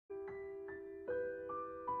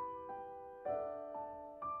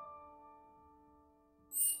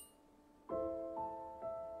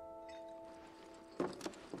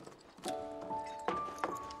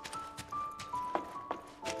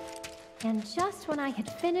And just when I had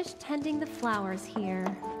finished tending the flowers here,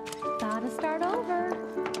 gotta start over.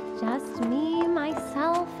 Just me,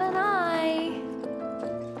 myself, and I.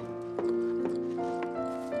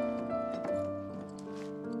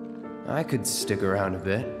 I could stick around a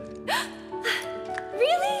bit.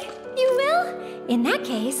 Really? You will? In that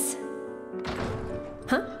case...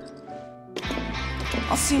 Huh?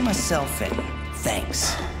 I'll see myself in.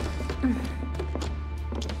 Thanks.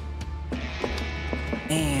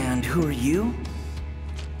 And who are you?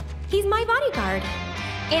 He's my bodyguard.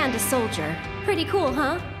 And a soldier. Pretty cool,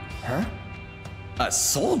 huh? Huh? A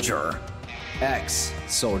soldier?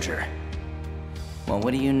 Ex-soldier. Well,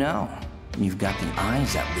 what do you know? You've got the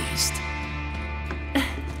eyes, at least.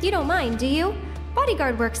 You don't mind, do you?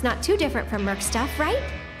 Bodyguard work's not too different from Merc stuff, right?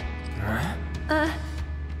 Huh?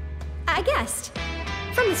 I guessed.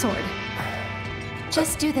 From the sword.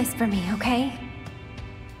 Just do this for me, okay?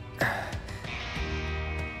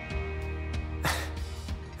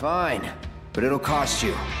 Fine, but it'll cost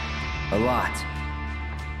you. A lot.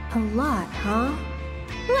 A lot, huh?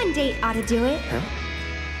 One date ought to do it.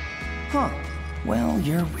 Huh. Well,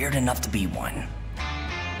 you're weird enough to be one.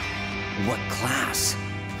 What class?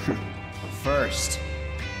 First.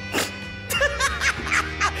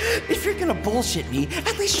 If you're gonna bullshit me,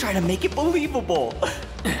 at least try to make it believable.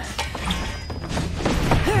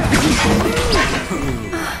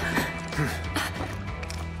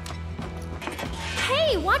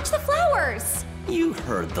 Hey, watch the flowers! You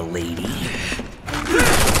heard the lady.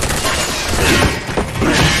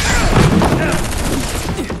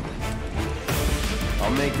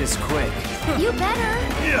 I'll make this quick. You better.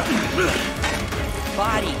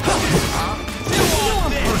 Body.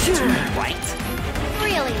 First, right?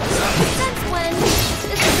 Really? Since when? This is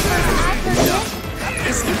the first I've heard of it.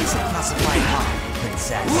 This is a classified hobby,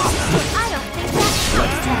 princess. I don't think that's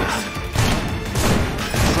Let's do this.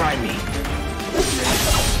 Try me.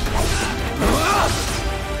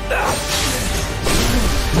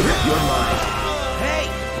 You're mine. Hey!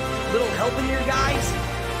 Little help in here, guys?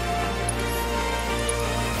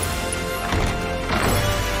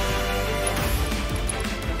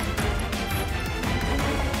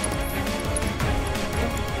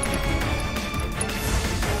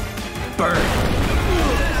 Burn!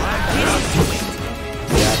 I'm getting to it!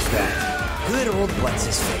 That's that. Good old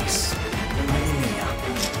what's-his-face. Hallelujah.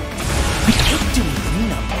 I hate doing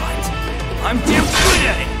cleanup, but I'm damn good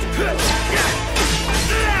at it!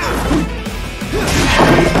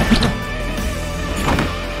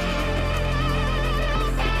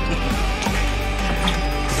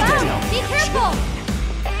 Wow, be careful!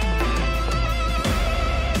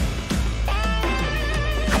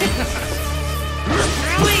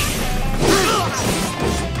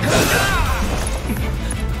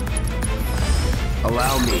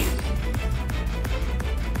 Allow me.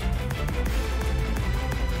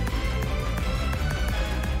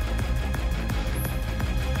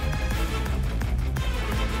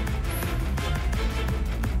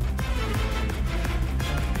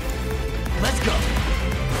 Let's go!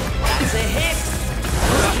 That's a hit!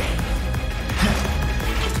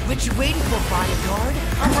 What you waiting for, bodyguard?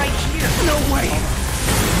 I'm right here! No way!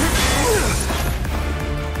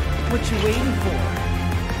 What you waiting for?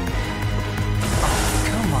 Oh,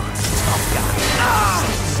 come on, tough guy.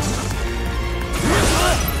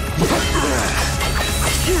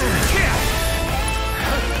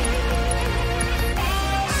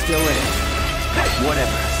 Still in it.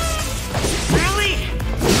 Whatever. Really?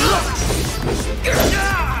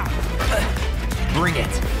 Bring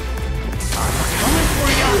it. I'm coming for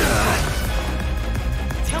you!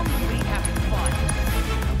 Tell me you ain't having fun.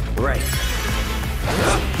 Right.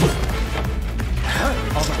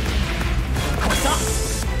 All right. What's up?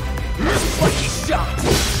 Lucky shot!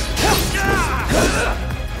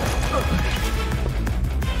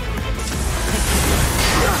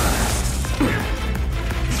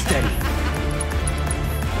 Steady.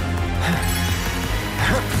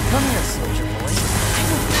 Come here, soldier boy.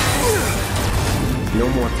 No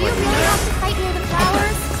more Do you playing. really have to fight near the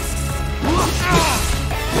flowers?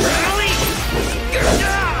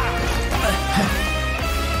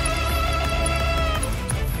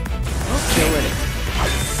 Still in it.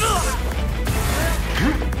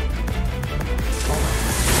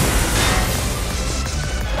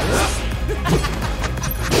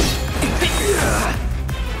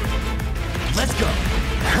 Let's go.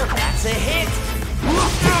 That's a hit.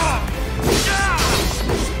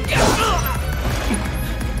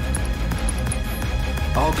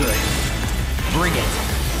 All good. Bring it.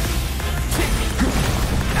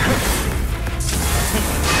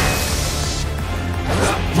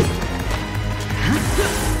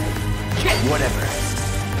 Whatever.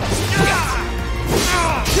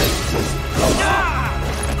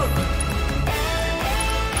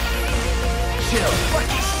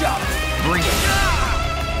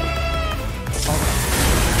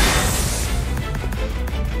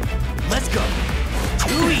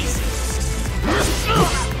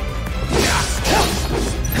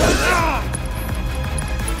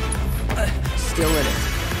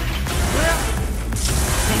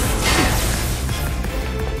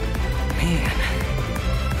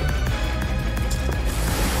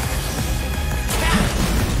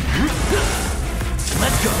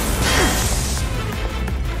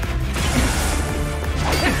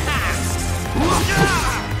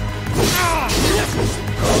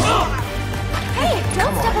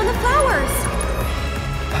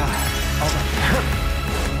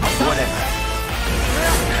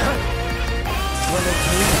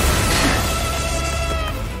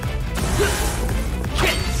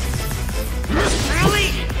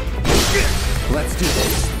 Let's do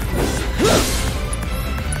this.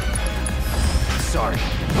 Sorry.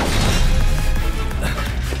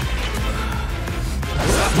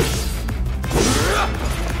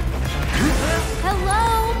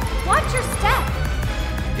 Hello? Watch your step.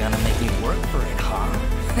 Gonna make me work for it, huh?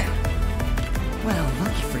 Well,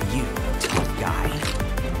 lucky for you, tough guy.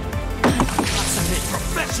 Consummate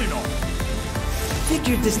professional!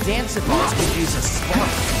 Figured this dance of ours could use a spark.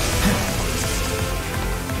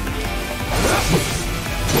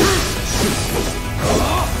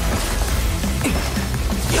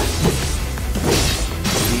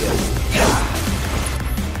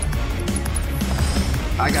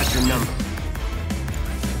 I got your number.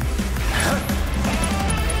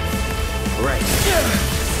 Right.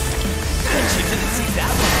 Bet you didn't see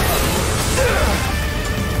that one.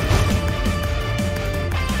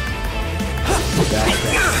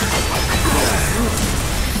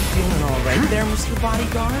 Feeling all right there, Mr.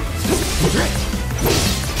 Bodyguard?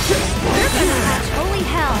 You're gonna catch holy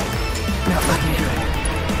hell. Not looking good.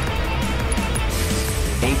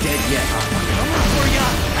 Ain't dead yet. Coming for ya!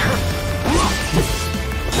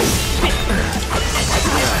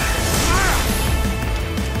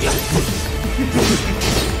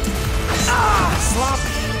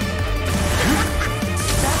 Sloppy.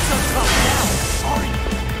 That's so tough now. Sorry.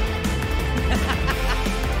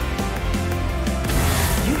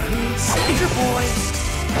 You being soldier boy.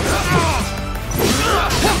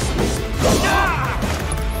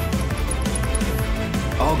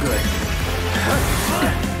 All good.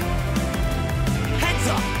 Heads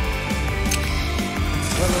up.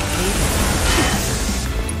 Well, okay.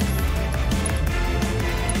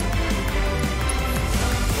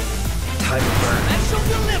 Time to burn. Special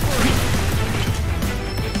delivery.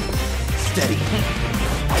 Steady.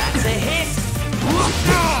 That's a hit.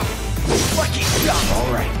 Lucky shot. All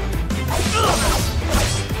right.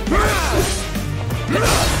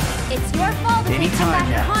 It's your fault if they come Anytime back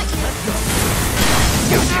and now. haunt you.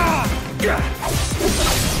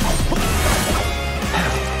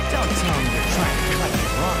 Don't tell me you're trying to cut me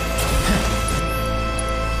wrong.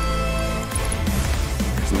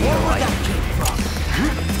 Where would that came from?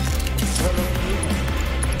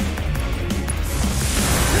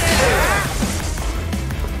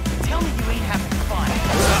 Tell me you ain't having fun.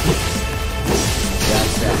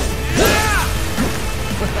 That's that.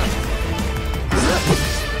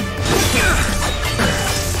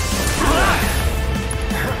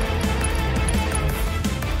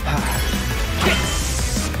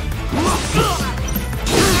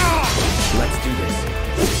 Let's do this.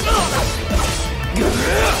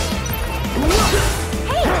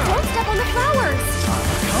 Hey, don't step on the flowers.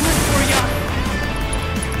 Coming for ya.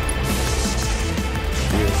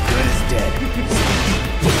 You're as good as dead.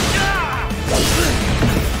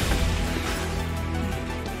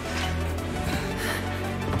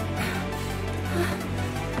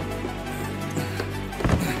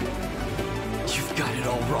 You've got it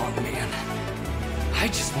all wrong, man. I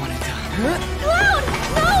just wanted to... Clown!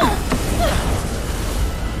 No!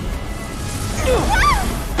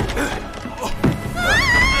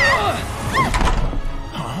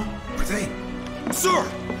 Are they? Sir!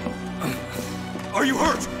 Are you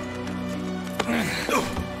hurt?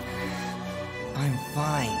 I'm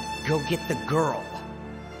fine. Go get the girl.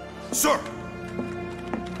 Sir!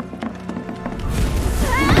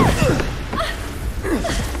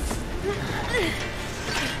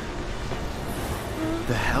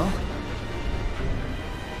 The hell?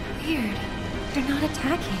 Weird. They're not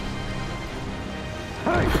attacking.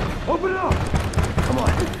 Hey! Open it up! Come on.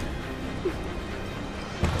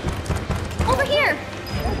 Over here!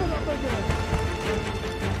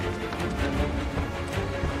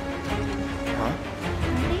 Huh?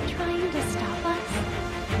 Are they trying to stop us?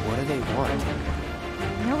 What do they want?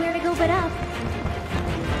 Nowhere to go but up.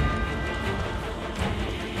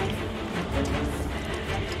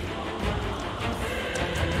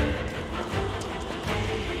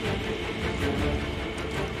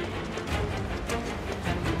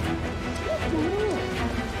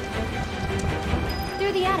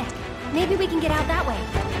 Through the attic. Maybe we can get out that way.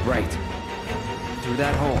 Right. Through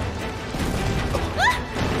that hole.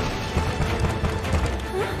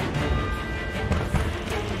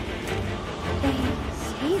 They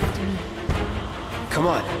saved me. Come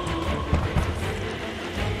on.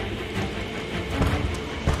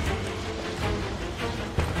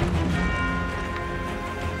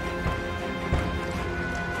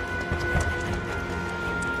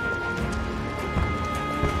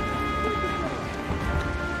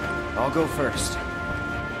 I'll go first.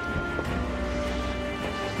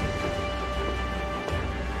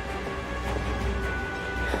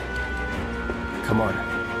 Come on.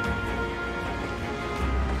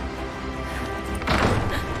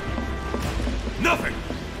 Nothing!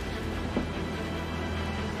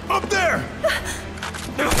 Up there!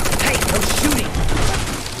 Hey, no shooting!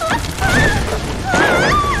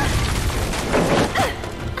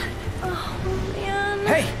 Oh, man.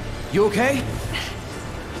 Hey, you okay?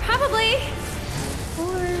 Probably.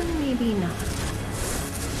 Or maybe not.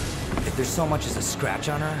 If there's so much as a scratch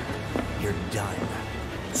on her, you're done.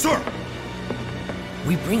 Sir!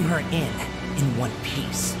 We bring her in one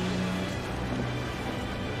piece.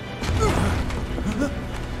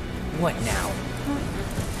 What now?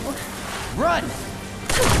 Run!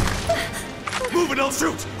 Move it, I'll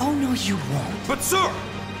shoot! Oh no, you won't. But sir!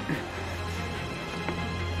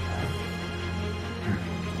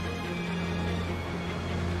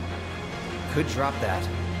 Could drop that.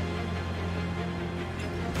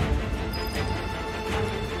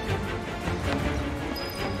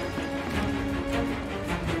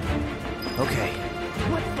 Okay.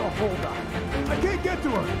 What's the holdup? I can't get to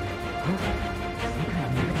her!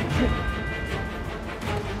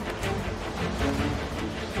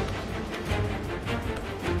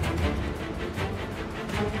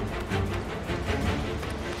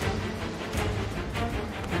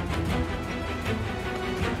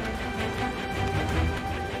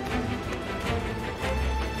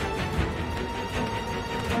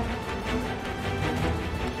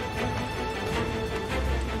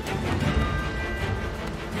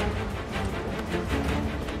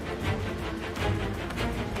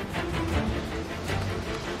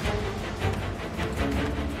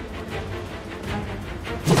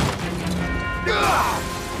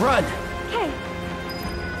 Run! Okay.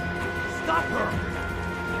 Stop her!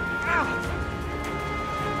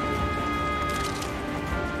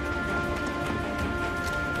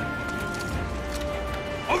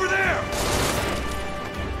 Over there!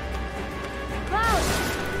 Cloud!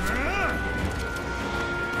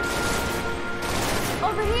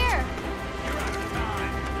 Over here!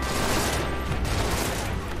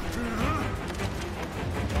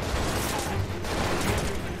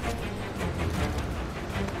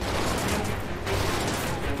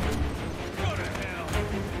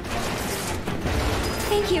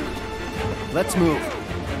 Thank you. Let's move.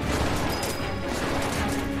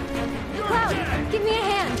 Cloud, give me a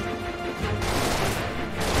hand.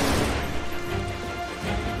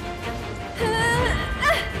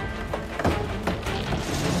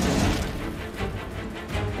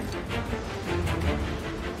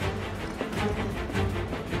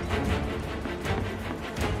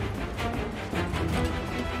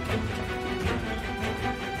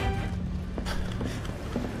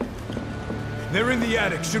 They're in the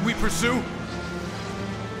attic. Should we pursue?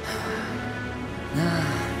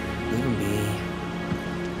 Leave him be.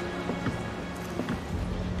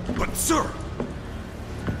 But sir!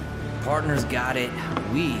 Partner's got it.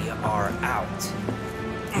 We are out.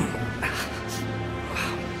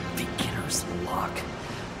 Beginner's luck.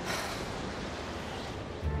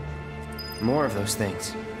 More of those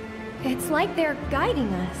things. It's like they're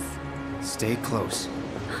guiding us. Stay close.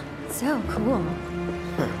 So cool.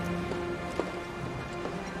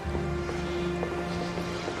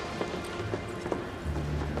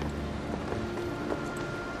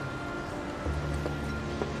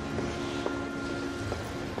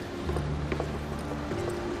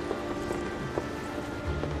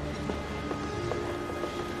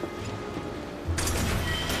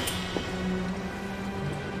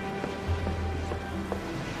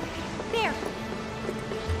 There.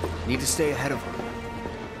 Need to stay ahead of them.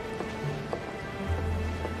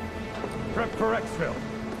 Prep for exfil.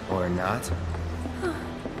 Or not.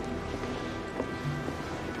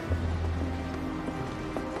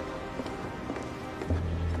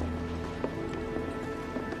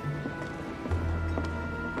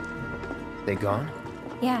 They gone?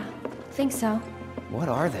 Yeah, think so. What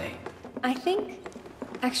are they? I think...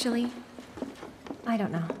 Actually, I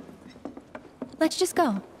don't know. Let's just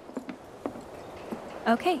go.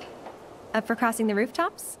 Okay. Up for crossing the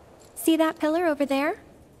rooftops? See that pillar over there?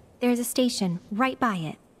 There's a station right by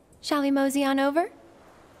it. Shall we mosey on over?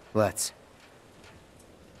 Let's.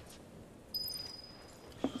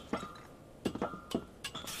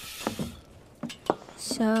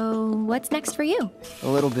 So, what's next for you? A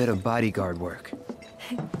little bit of bodyguard work.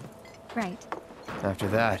 Right. After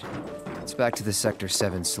that, it's back to the Sector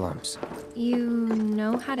 7 slums. You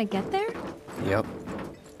know how to get there? Yep.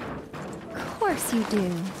 Of course you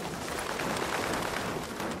do.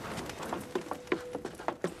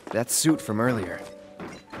 That suit from earlier.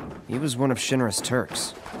 He was one of Shinra's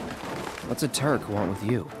Turks. What's a Turk want with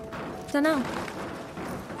you? Dunno.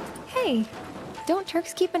 Hey, don't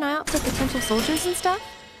Turks keep an eye out for potential soldiers and stuff?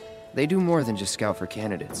 They do more than just scout for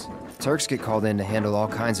candidates. Turks get called in to handle all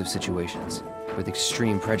kinds of situations. with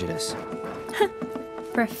extreme prejudice.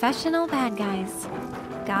 Professional bad guys.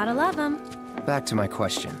 Gotta love them. Back to my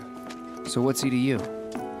question. So what's he to you?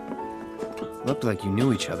 Looked like you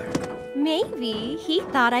knew each other. Maybe he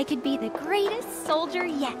thought I could be the greatest soldier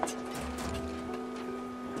yet.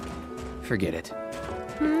 Forget it.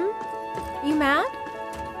 You mad?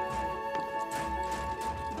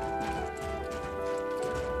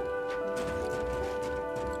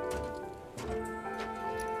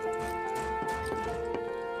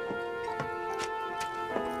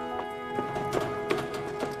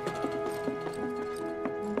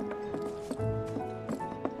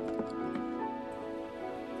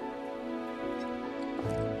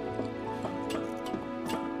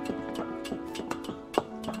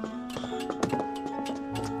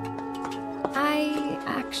 I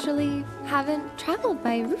actually haven't traveled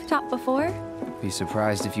by rooftop before. Be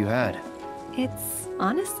surprised if you had. It's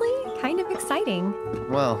honestly kind of exciting.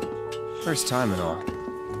 Well, first time and all.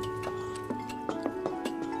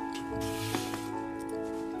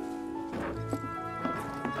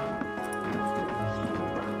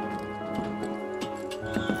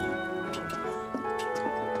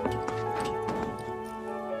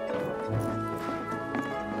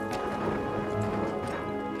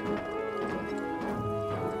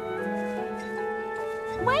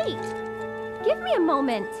 Wait! Give me a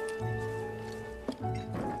moment.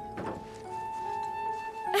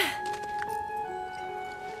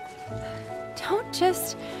 Don't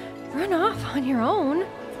just run off on your own.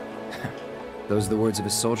 Those the words of a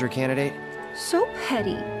soldier candidate? So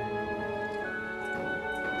petty.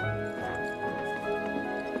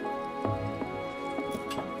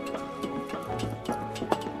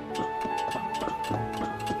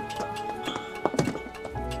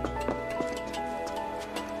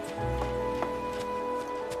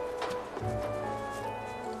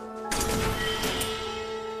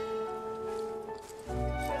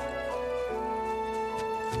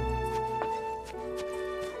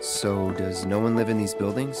 So, does no one live in these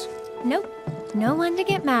buildings? Nope. No one to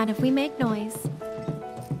get mad if we make noise.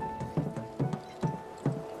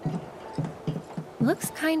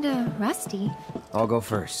 Looks kinda rusty. I'll go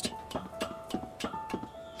first.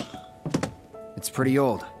 It's pretty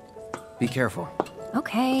old. Be careful.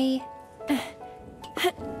 Okay.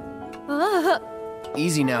 Ugh.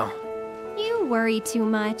 Easy now. You worry too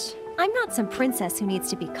much. I'm not some princess who needs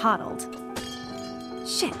to be coddled.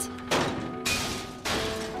 Shit.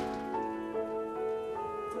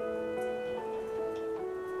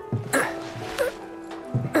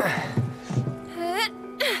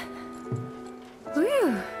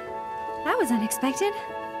 Whew. That was unexpected.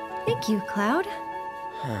 Thank you, Cloud.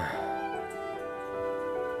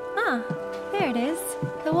 Ah, there it is.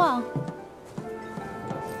 The wall.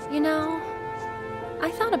 You know,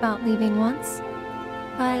 I thought about leaving once,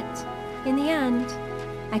 but in the end,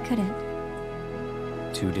 I couldn't.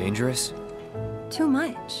 Too dangerous? Too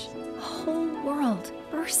much. A whole world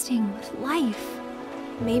bursting with life.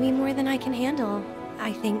 Maybe more than I can handle,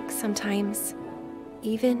 I think sometimes.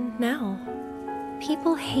 Even now.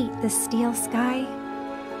 People hate the steel sky,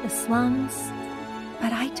 the slums,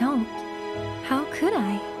 but I don't. How could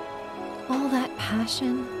I? All that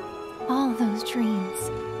passion, all those dreams,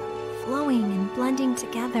 flowing and blending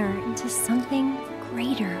together into something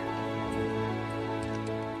greater.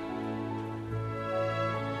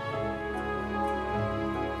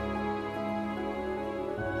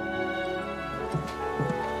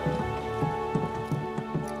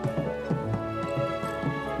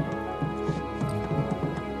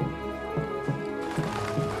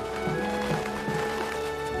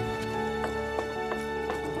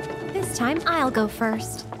 This time, I'll go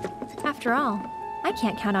first. After all, I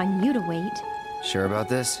can't count on you to wait. Sure about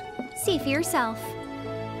this? See for yourself.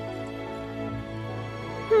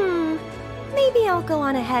 Maybe I'll go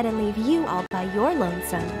on ahead and leave you all by your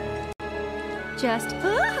lonesome. Just,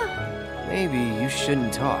 Maybe you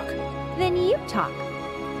shouldn't talk. Then you talk.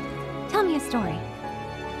 Tell me a story.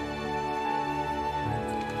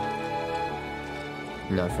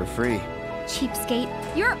 Not for free. Cheapskate.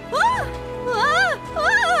 You're,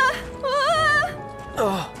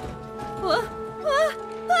 Oh,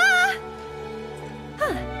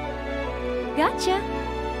 Gotcha.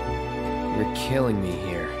 you're killing me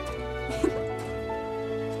here.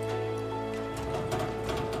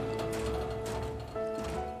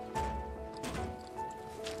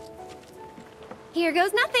 Here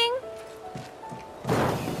goes nothing.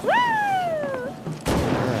 Woo!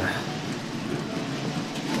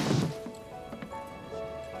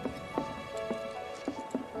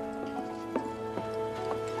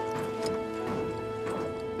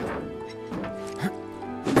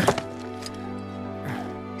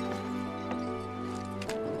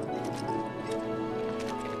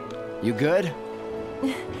 You good?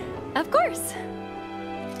 Of course.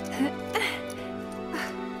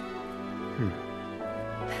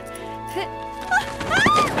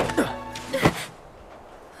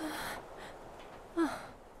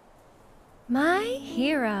 My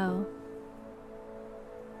hero.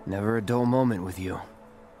 Never a dull moment with you.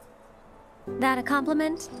 That a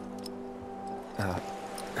compliment?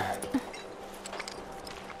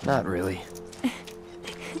 Not really.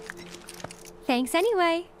 Thanks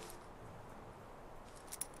anyway.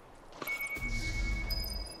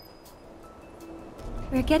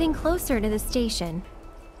 We're getting closer to the station.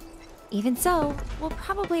 Even so, we'll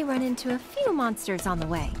probably run into a few monsters on the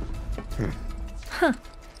way. Huh.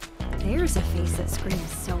 There's a face that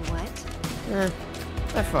screams, "So what?"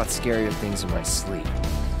 I fought scarier things in my sleep.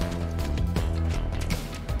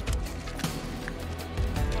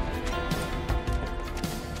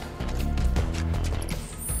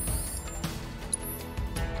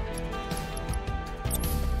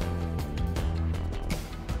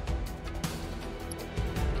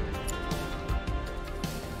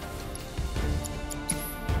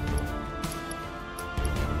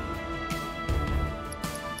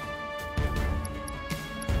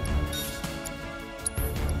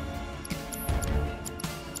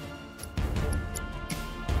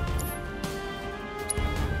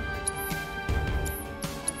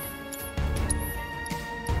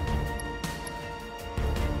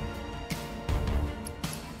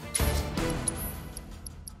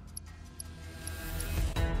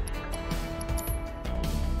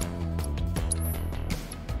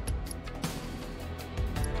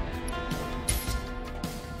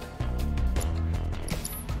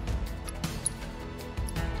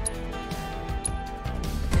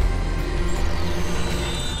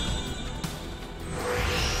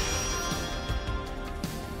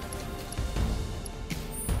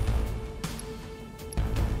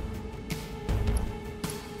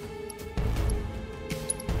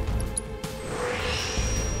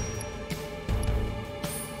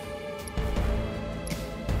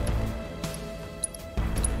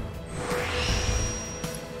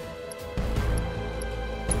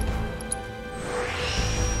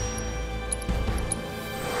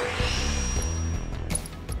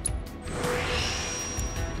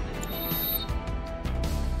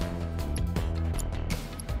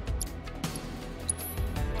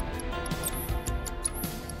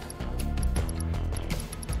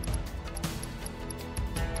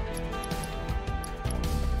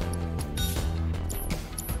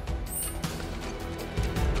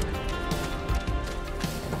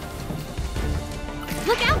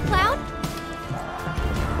 Look out, Cloud!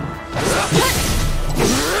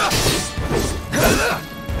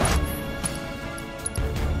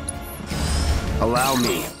 Allow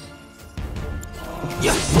me.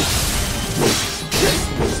 Yeah.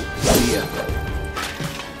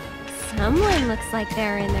 Someone looks like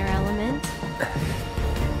they're in their element.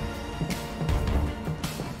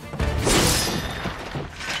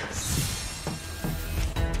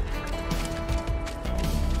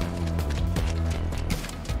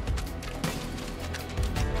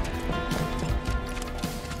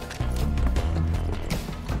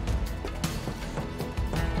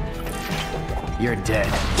 You're dead.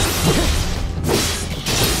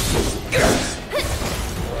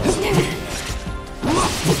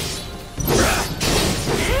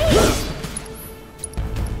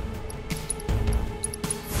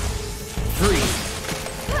 Free.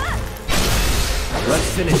 Let's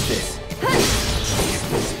finish this.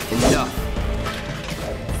 Enough.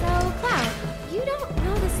 So, Cloud, you don't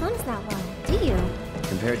know the slums that well, do you?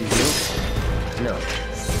 Compared to you? No.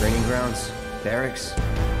 Training grounds, barracks,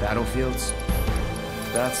 battlefields.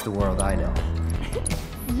 That's the world I know.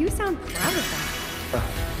 You sound proud of that.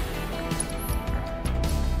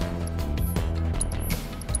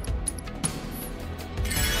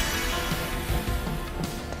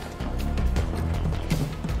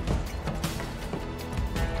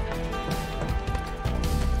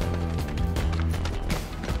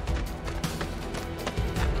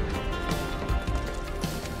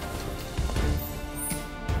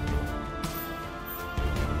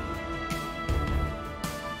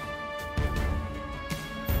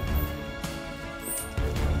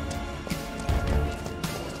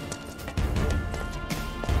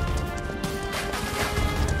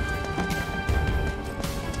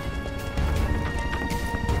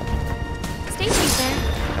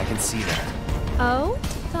 See that. Oh?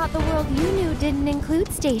 Thought the world you knew didn't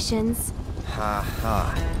include stations. Ha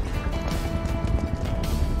ha.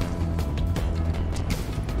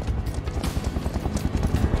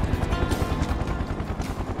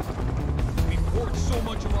 We poured so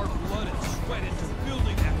much of our blood and sweat into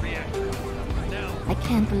building that reactor.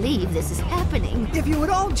 can't believe this is happening. If you would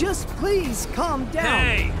all just please calm down.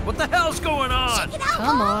 Hey, what the hell's going on? Check it out,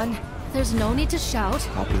 Come Mom. on. There's no need to shout.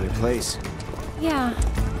 Popular place. Yeah,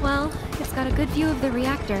 well, it's got a good view of the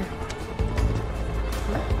reactor.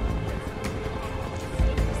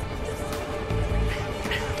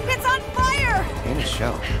 It's on fire! Ain't a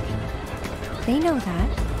show. They know that.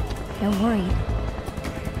 They're worried.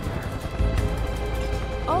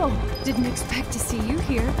 Oh, didn't expect to see you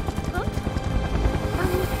here.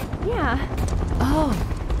 Yeah,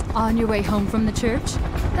 Oh, on your way home from the church?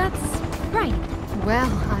 that's right. Well,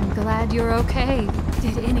 I'm glad you're okay.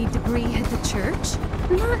 Did any debris hit the church?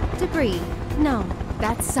 Not debris, no.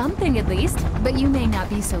 That's something at least, but you may not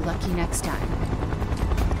be so lucky next time.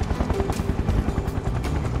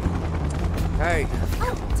 Hey,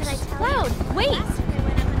 Oh, did I tell Cloud, you? wait! Last time I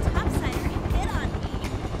went up on topside, he hit on me.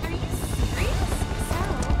 Are you serious? So,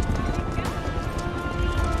 how'd it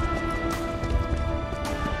go?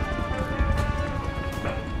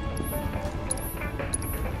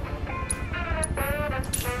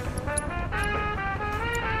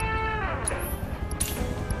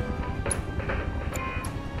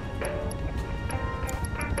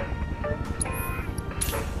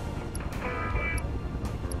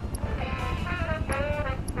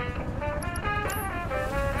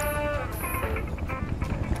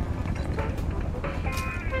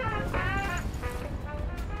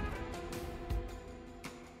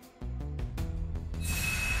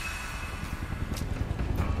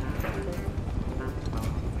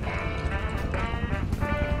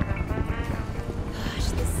 Gosh,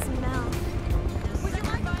 the smell. Would you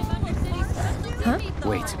like Huh?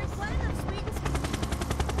 wait.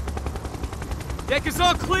 Deck is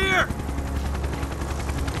all clear!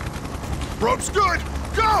 Rope's good!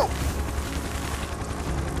 Go!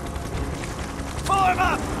 Pull him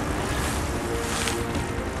up!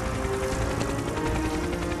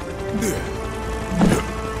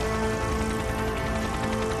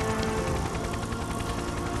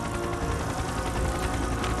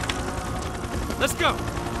 Let's go!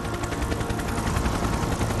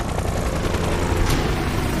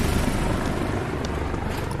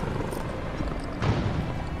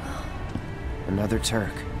 Another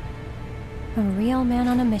Turk. A real man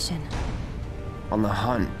on a mission. On the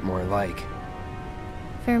hunt, more like.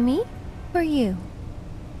 For me? For you?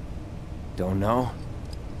 Don't know?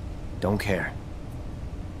 Don't care.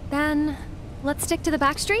 Then, let's stick to the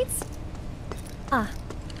back streets? Ah.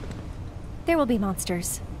 There will be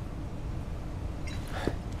monsters.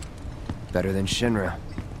 Better than Shinra.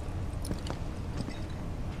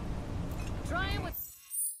 Trying with...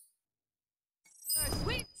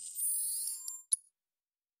 Sweet!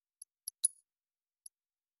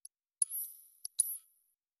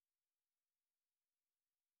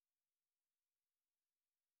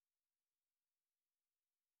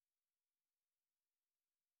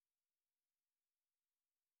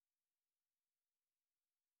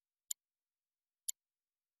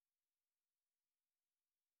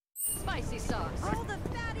 Spicy sauce. All the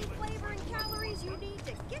fatty flavor and calories you need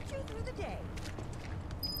to get you through the day.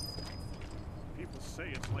 People say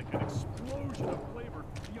it's like an explosion of flavor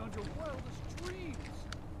beyond your wildest dreams.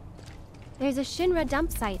 There's a Shinra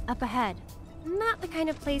dump site up ahead. Not the kind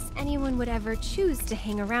of place anyone would ever choose to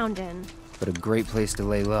hang around in. But a great place to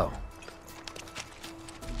lay low.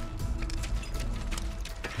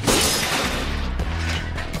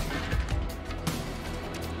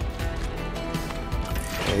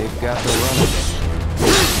 They've got the run of it.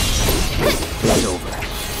 It's over.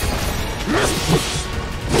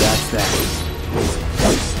 That's that.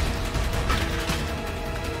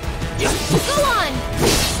 Go on!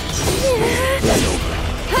 It's over.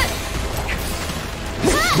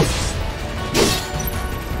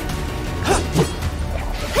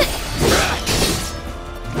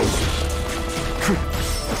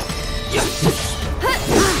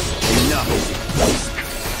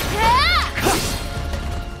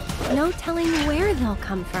 No telling where they'll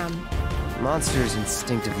come from. Monsters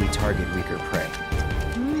instinctively target weaker prey.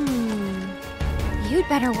 You'd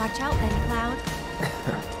better watch out then, Cloud.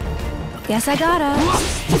 Guess I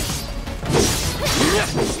gotta.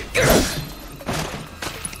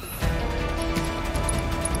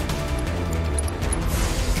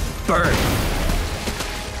 Burn!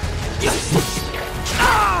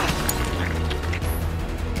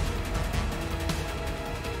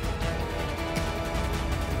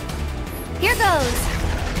 Here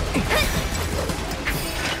goes!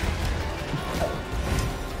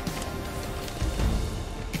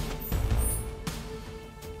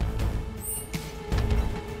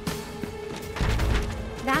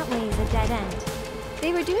 That way's a dead end.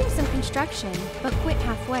 They were doing some construction, but quit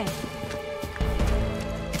halfway.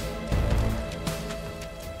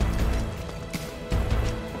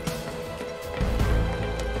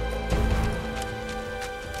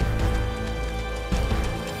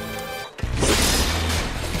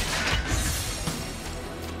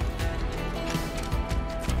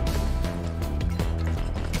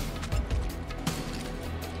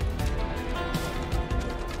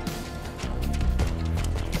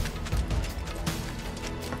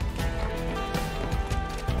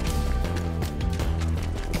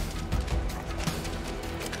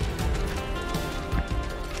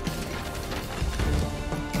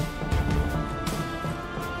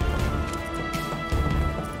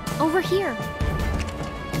 over here.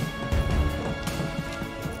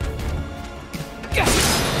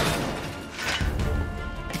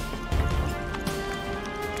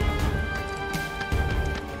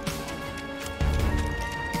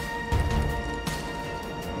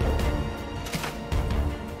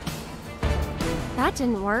 That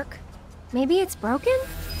didn't work. Maybe it's broken?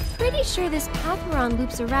 Pretty sure this path we're on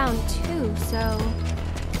loops around too, so...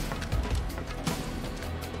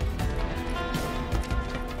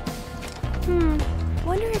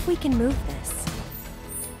 Wonder if we can move this.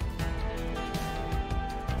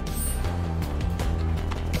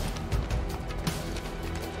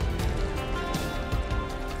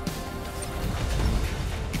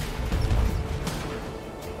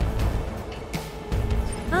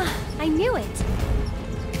 Ah, I knew it!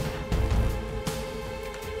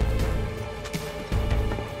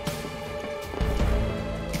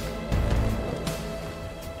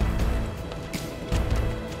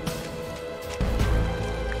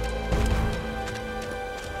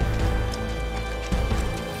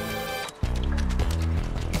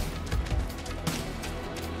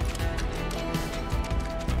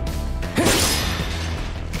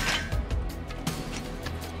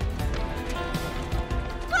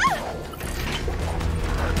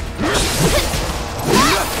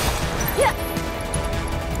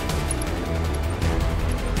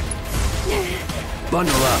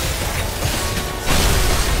 Bundle up.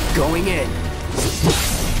 Going in.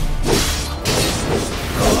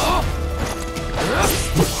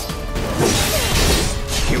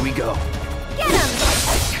 Here we go. Get him!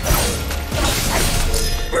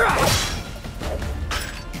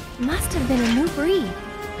 Must have been a new breed.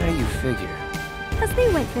 How do you figure? 'Cause they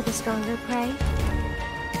went for the stronger prey.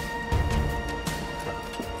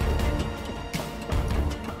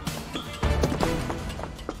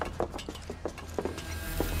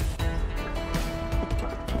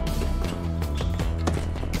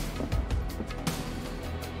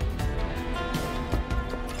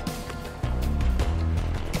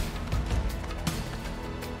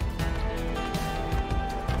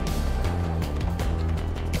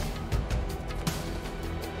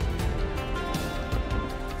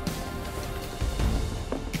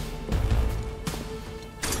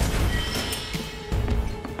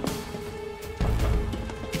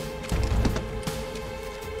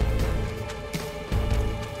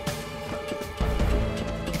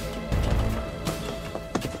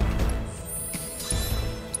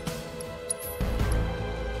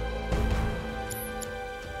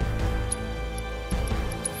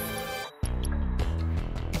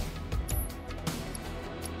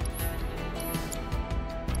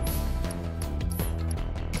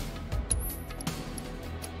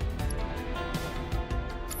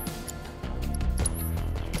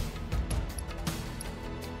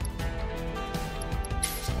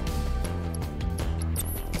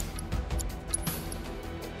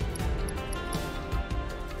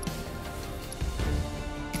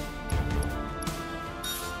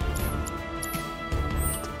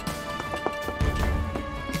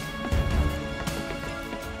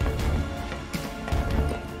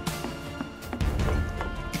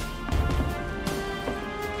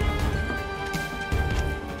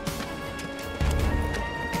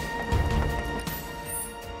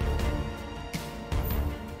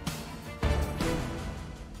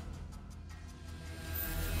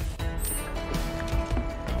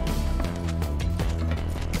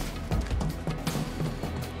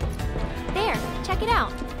 Check it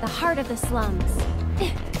out. The heart of the slums.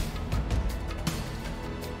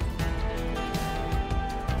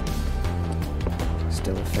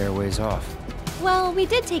 Still a fair ways off. Well, we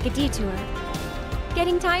did take a detour.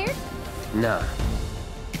 Getting tired? Nah.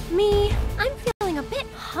 Me, I'm feeling a bit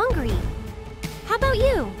hungry. How about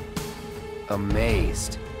you?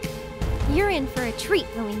 Amazed. You're in for a treat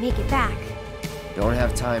when we make it back. Don't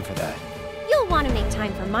have time for that. You'll want to make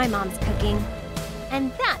time for my mom's cooking.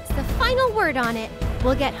 And that's the final word on it.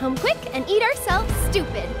 We'll get home quick and eat ourselves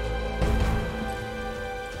stupid.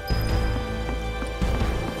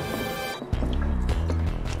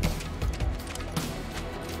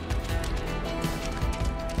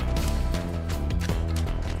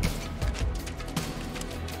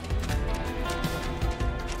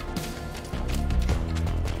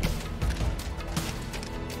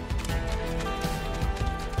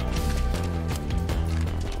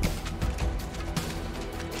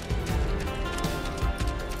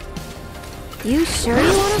 You sure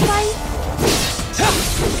you want to fight?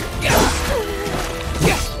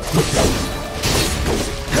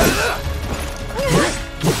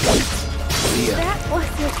 That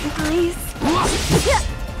wasn't nice.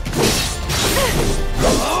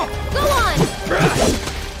 Go on!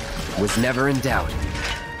 was never in doubt.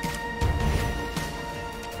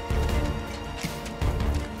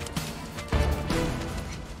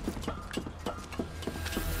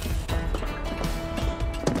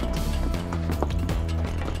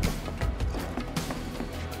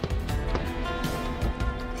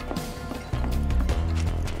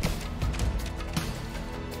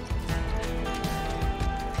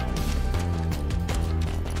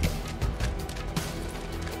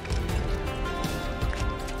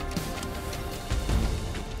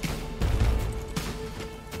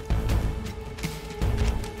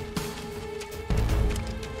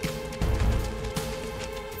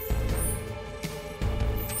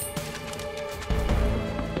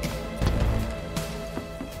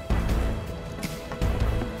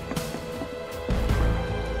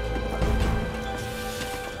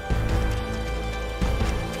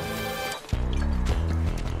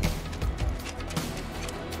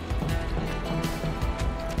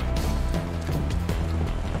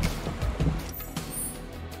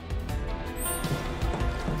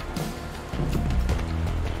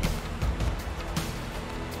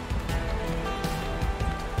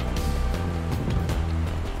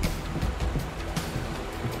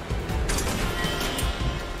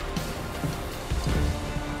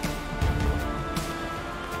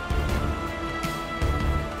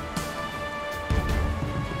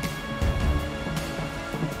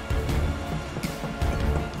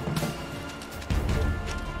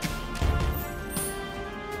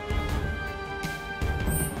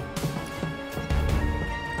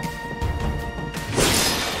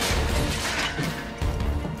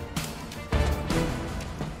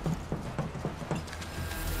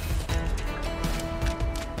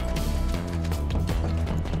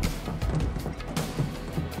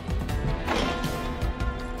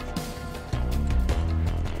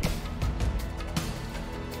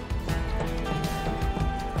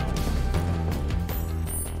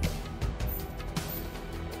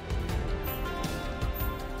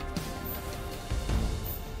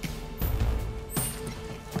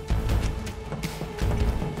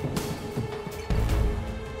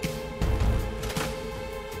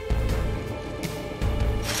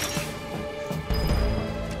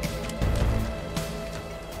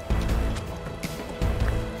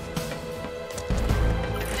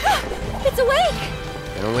 It's awake!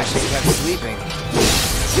 I wish it kept sleeping.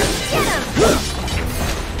 Get him!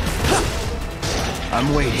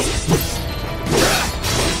 I'm waiting.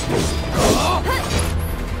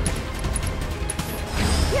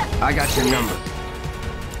 I got your number.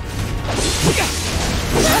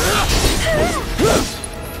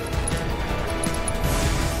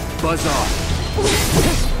 Buzz off.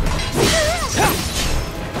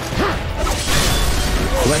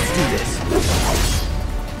 Let's do this.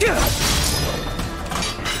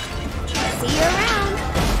 See you around!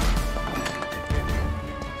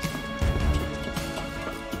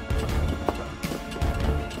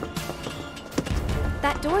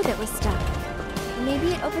 That door that was stuck. Maybe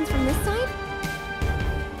it opens from this side?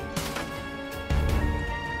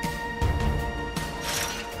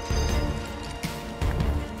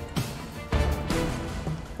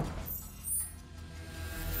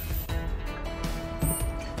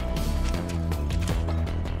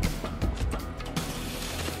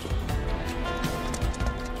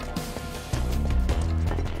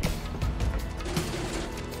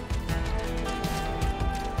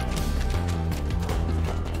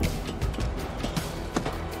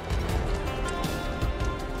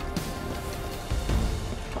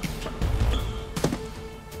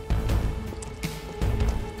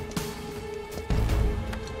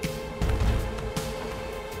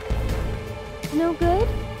 No good?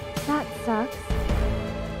 That sucks.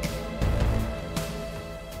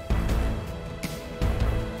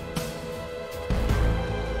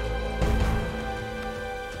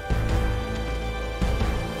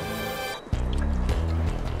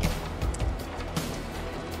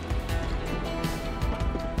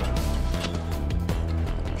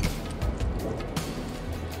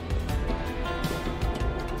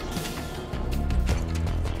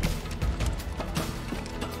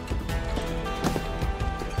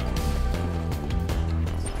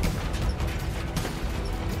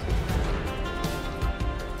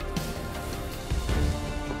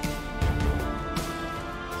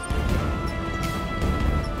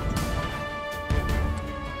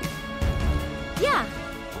 Yeah,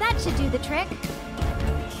 that should do the trick.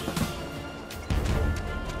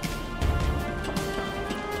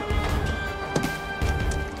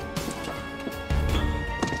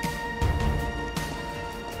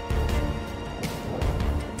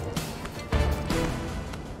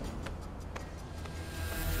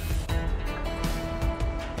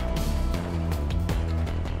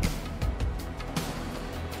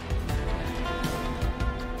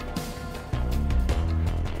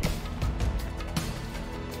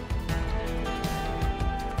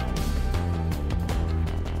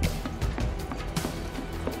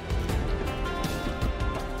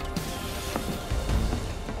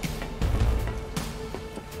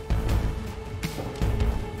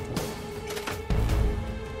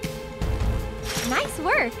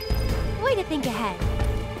 work. Way to think ahead.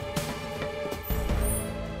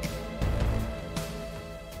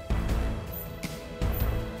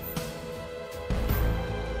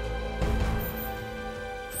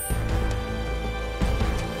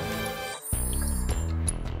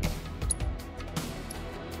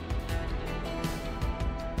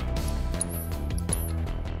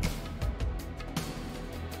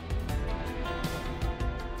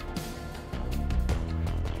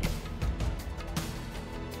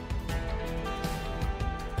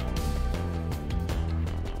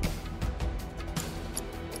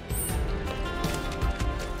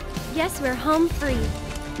 Guess we're home free.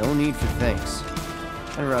 No need for thanks.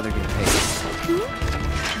 I'd rather get paid.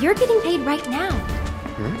 Hmm? You're getting paid right now.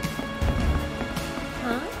 Hmm?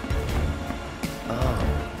 Huh? Oh.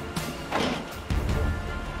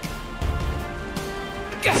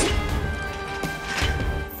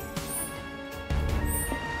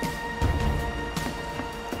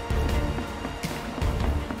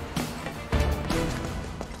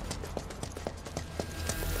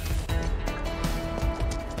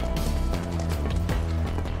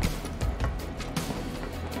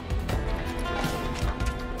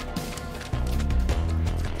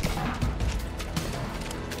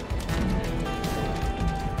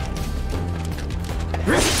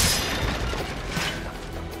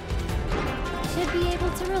 Should be able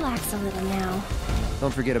to relax a little now.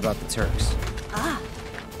 Don't forget about the Turks. Ah,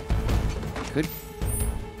 Could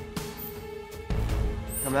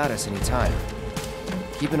come at us anytime.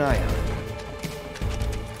 Keep an eye out.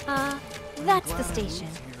 that's the station.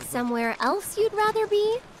 Somewhere else you'd rather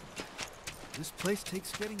be? This place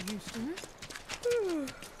takes getting used to.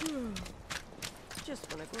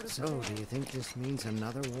 Just when I go to So, do you think this means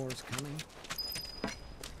another war's coming?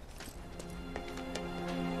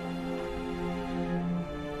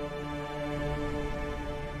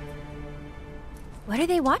 What are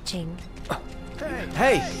they watching?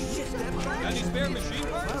 Hey! Any spare machine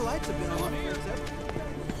parts? My lights have been on here.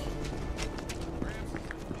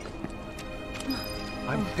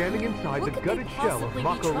 I'm standing inside What the could they gutted shell of possibly be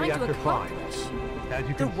Mako trying to Reactor 5. accomplish? As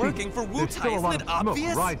you They're can working see, for there's Wu-Tai, still a lot isn't of it smoke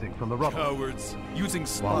obvious? rising from the rubble. Cowards, using While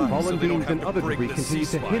spies fallen so they don't beams have and to other break debris the continue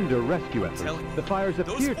to ceasefire. hinder rescue efforts, Telling you, the fires those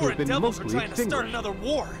appear to foreign have been devils are mostly trying to start extinguished. another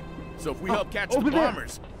war. So if we help catch over the there.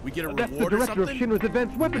 bombers, we get a That's the reward or director of something? Shinra's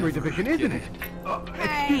Advanced Weaponry Division, isn't it?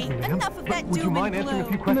 Excuse me, ma'am, enough of but that would you doom mind and answering a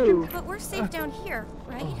few gloom. questions? But we're safe down here,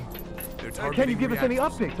 right? They're Can you targeting give us any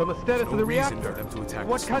reactors. updates on the status No of the reason reactor? for them to attack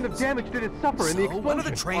What the kind of slums. damage did it suffer in the explosion? When are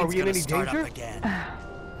the Are trains we in gonna any start danger? up again?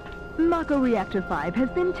 Mako Reactor 5 has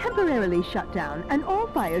been temporarily shut down, and all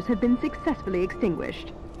fires have been successfully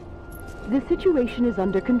extinguished. The situation is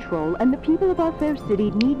under control, and the people of our fair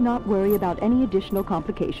city need not worry about any additional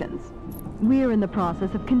complications. We're in the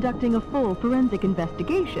process of conducting a full forensic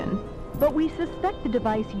investigation, but we suspect the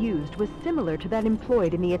device used was similar to that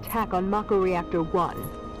employed in the attack on Mako Reactor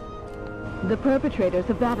 1. The perpetrators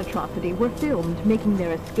of that atrocity were filmed making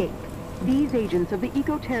their escape. These agents of the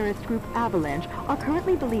eco-terrorist group Avalanche are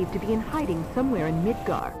currently believed to be in hiding somewhere in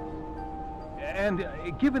Midgar. And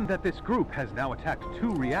given that this group has now attacked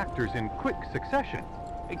 2 reactors in quick succession,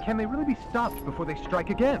 can they really be stopped before they strike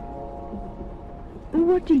again?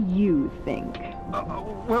 What do you think?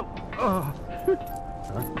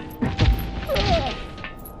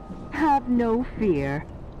 Have no fear.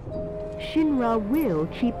 Shinra will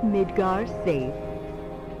keep Midgar safe.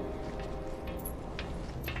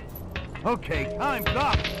 Okay, time's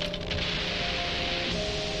up!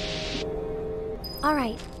 All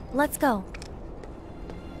right, let's go.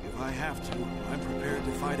 If I have to, I'm prepared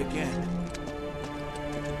to fight again.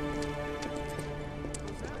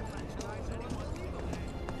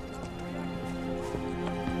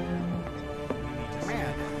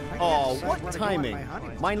 Oh, what timing!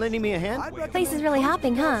 Mind lending me a hand? Place is really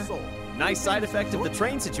hopping, huh? Nice side effect of the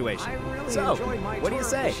train situation. So, what do you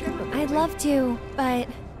say? I'd love to, but...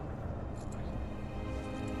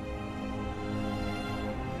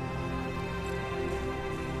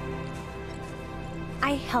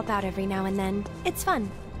 I help out every now and then. It's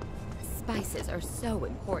fun. Spices are so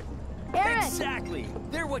important. Exactly!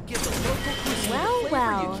 They're what give the local cuisine Well, the flavor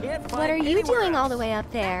well. you can't What find are you anywhere doing all else. the way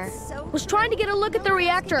up there? Was trying to get a look at the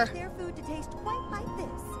reactor. Their food to taste quite like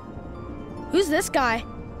this. Who's this guy?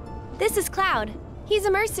 This is Cloud. He's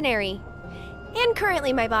a mercenary. And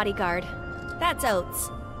currently my bodyguard. That's Oates.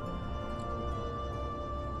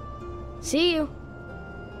 See you.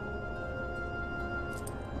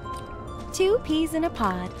 2 peas in a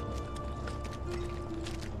pod.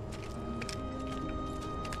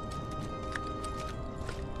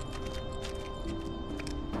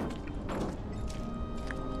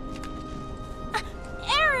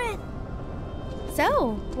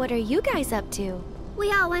 So, what are you guys up to?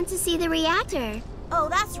 We all went to see the reactor. Oh,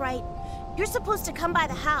 that's right. You're supposed to come by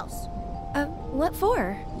the house. What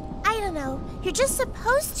for? I don't know. You're just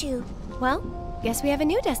supposed to. Well, guess we have a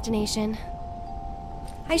new destination.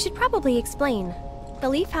 I should probably explain. The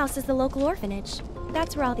Leaf House is the local orphanage.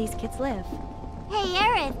 That's where all these kids live. Hey,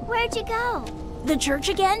 Aerith, where'd you go? The church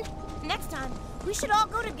again? Next time, we should all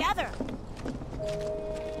go together.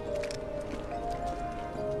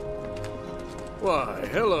 Why,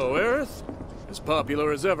 hello, Aerith. As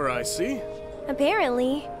popular as ever, I see.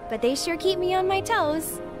 Apparently, but they sure keep me on my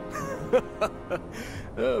toes.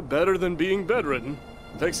 Better than being bedridden.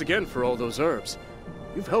 Thanks again for all those herbs.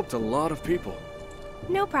 You've helped a lot of people.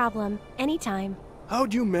 No problem. Anytime.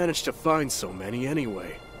 How'd you manage to find so many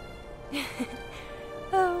anyway?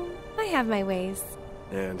 Oh, I have my ways.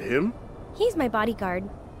 And him? He's my bodyguard,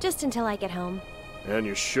 just until I get home. And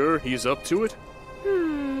you're sure he's up to it?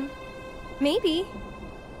 Maybe.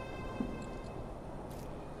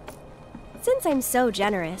 Since I'm so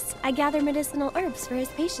generous, I gather medicinal herbs for his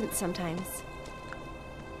patients sometimes.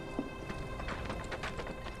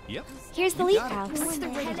 Yep. Here's the Leaf House.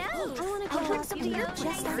 Hello. I want to go out to your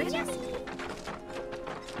chest.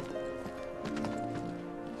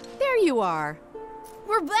 There you are.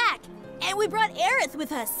 We're back, and we brought Aerith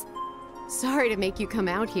with us. Sorry to make you come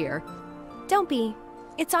out here. Don't be.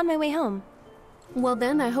 It's on my way home. Well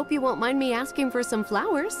then, I hope you won't mind me asking for some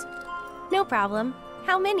flowers. No problem.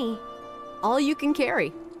 How many? All you can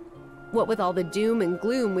carry. What with all the doom and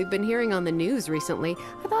gloom we've been hearing on the news recently,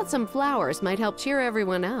 I thought some flowers might help cheer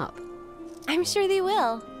everyone up. I'm sure they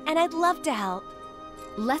will, and I'd love to help.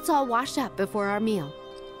 Let's all wash up before our meal.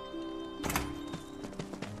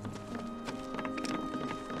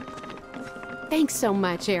 Thanks so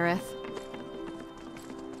much, Aerith.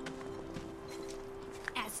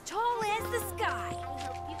 As tall as the sky. I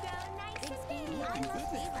hope you go nice and speedy. I love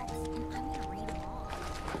favorites. I'm gonna read them all.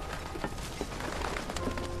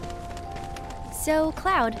 So,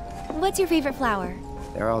 Cloud, what's your favorite flower?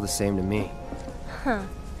 They're all the same to me. Huh.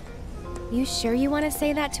 You sure you want to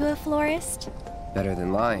say that to a florist? Better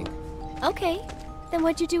than lying. Okay. Then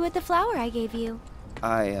what'd you do with the flower I gave you?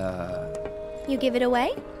 You give it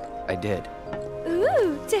away? I did.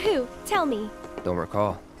 Ooh, to who? Tell me. Don't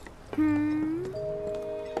recall.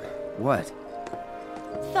 What?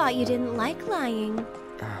 Thought you didn't like lying.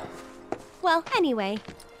 Well, anyway.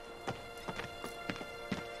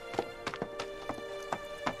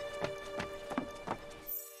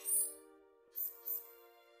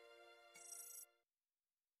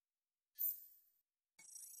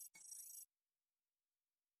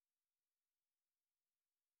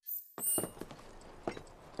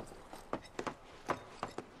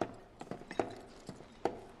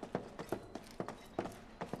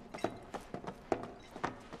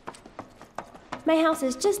 My house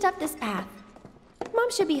is just up this path.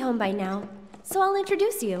 Mom should be home by now, so I'll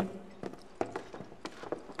introduce you.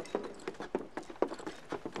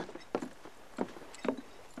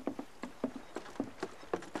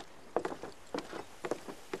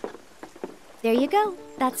 There you go.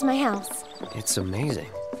 That's my house. It's amazing.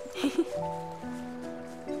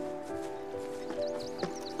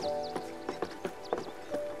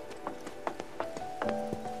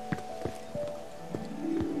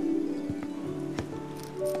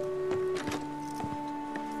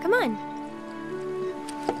 Come on.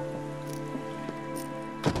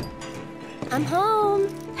 I'm home.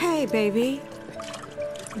 Hey, baby.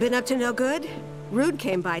 Been up to no good? Rude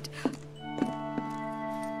came by.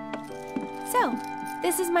 So,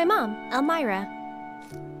 this is my mom, Elmira.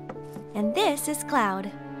 And this is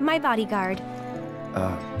Cloud, my bodyguard.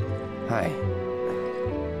 Hi.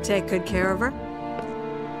 Take good care of her?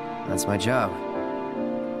 That's my job.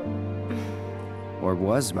 Or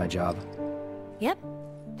was my job. Yep.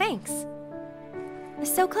 Thanks.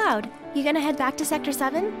 So, Cloud, you gonna head back to Sector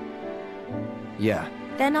 7? Yeah.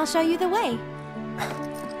 Then I'll show you the way.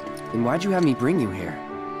 Then why'd you have me bring you here?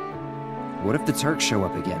 What if the Turks show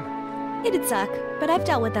up again? It'd suck, but I've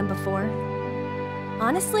dealt with them before.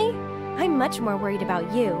 Honestly, I'm much more worried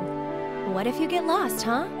about you. What if you get lost,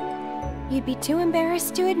 huh? You'd be too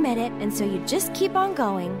embarrassed to admit it, and so you'd just keep on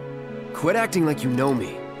going. Quit acting like you know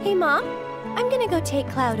me. Hey, Mom, I'm gonna go take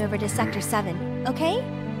Cloud over to Sector 7, okay?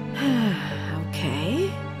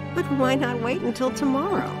 Okay. But why not wait until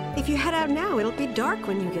tomorrow? If you head out now, it'll be dark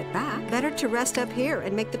when you get back. Better to rest up here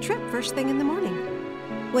and make the trip first thing in the morning,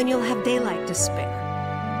 when you'll have daylight to spare.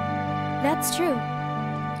 That's true.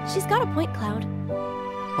 She's got a point, Cloud.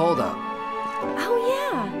 Hold up. Oh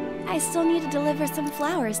yeah, I still need to deliver some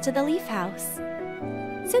flowers to the Leaf House.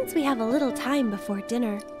 Since we have a little time before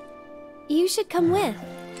dinner, you should come with.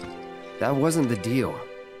 That wasn't the deal.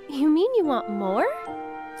 You mean you want more?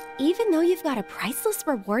 Even though you've got a priceless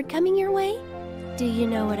reward coming your way? Do you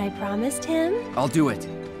know what I promised him? I'll do it.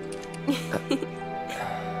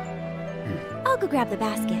 I'll go grab the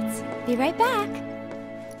baskets. Be right back.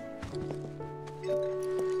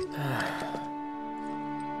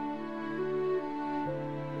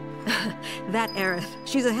 That Aerith.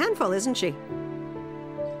 She's a handful, isn't she?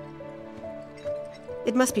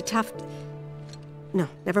 It must be tough. No,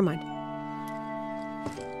 never mind.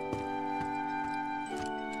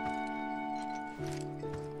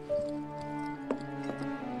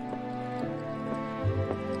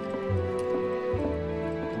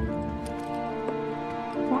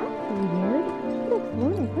 That's so weird. I could have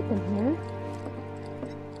sworn I put them here.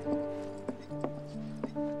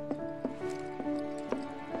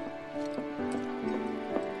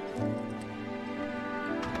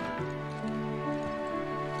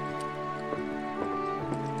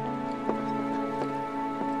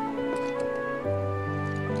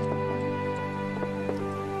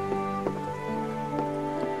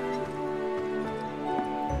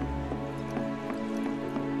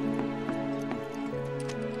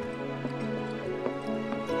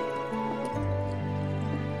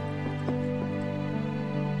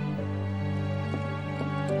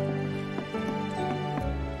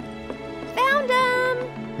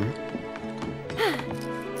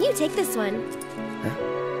 You take this one.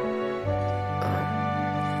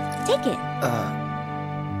 Take it.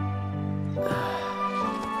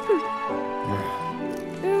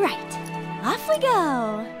 Right. Off we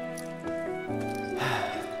go.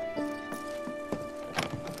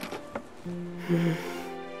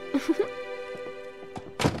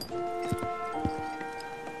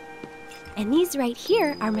 And these right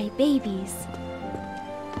here are my babies.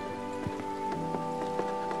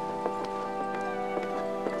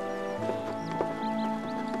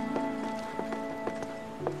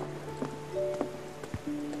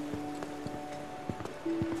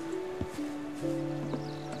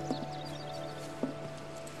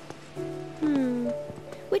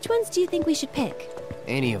 Which ones do you think we should pick?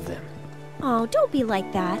 Any of them. Oh, don't be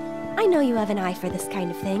like that. I know you have an eye for this kind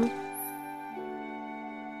of thing.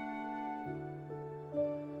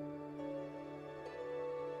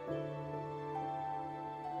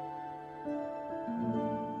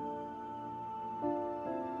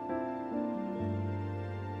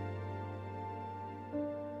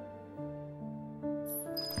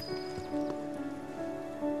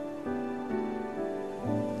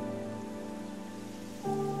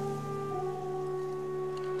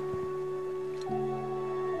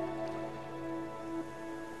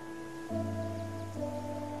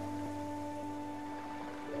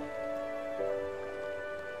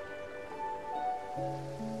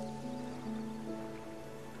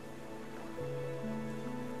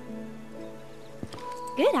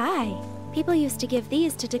 Good eye. People used to give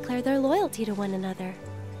these to declare their loyalty to one another.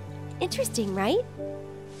 Interesting, right?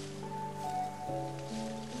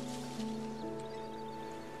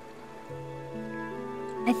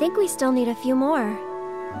 I think we still need a few more.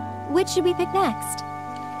 Which should we pick next?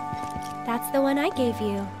 That's the one I gave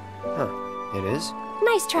you. Huh, it is?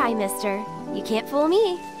 Nice try, mister. You can't fool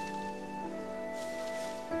me.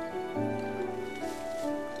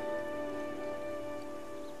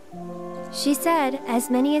 She said, as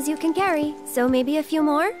many as you can carry, so maybe a few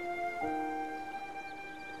more?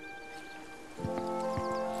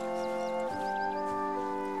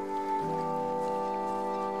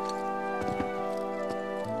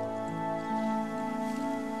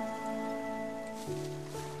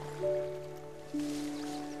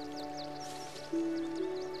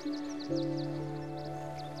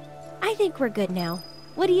 I think we're good now.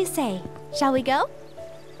 What do you say? Shall we go?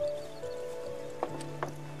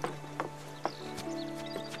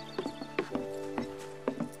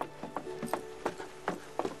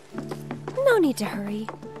 No need to hurry.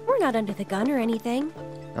 We're not under the gun or anything.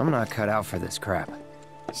 I'm not cut out for this crap.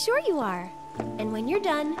 Sure you are. And when you're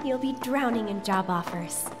done, you'll be drowning in job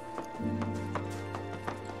offers.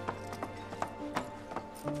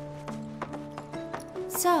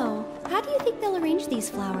 So, how do you think they'll arrange these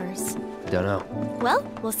flowers? Dunno. Well,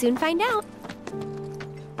 we'll soon find out.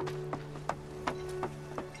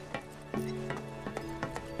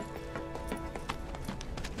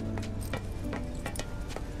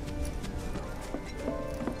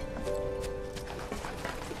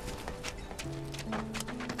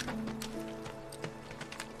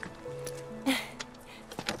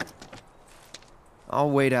 I'll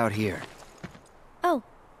wait out here. Oh,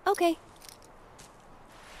 okay.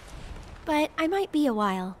 But I might be a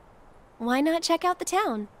while. Why not check out the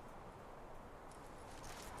town?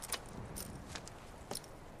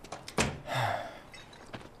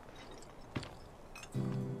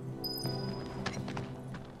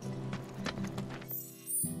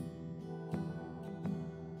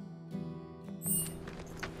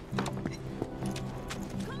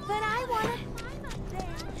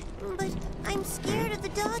 I'm scared of the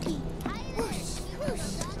doggy. Whoosh,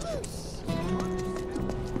 whoosh, whoosh.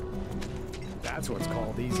 That's what's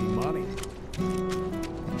called easy money.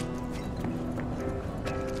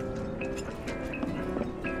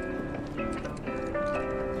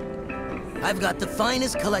 I've got the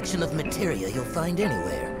finest collection of materia you'll find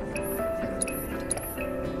anywhere.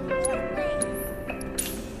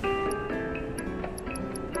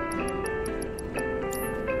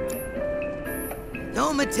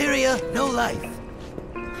 No materia, no life.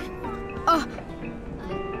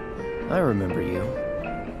 I remember you.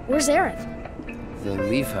 Where's Aerith? The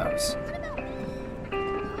Leaf House.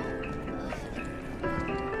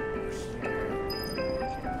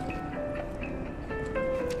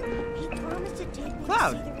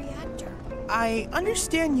 Cloud, I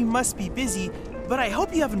understand you must be busy, but I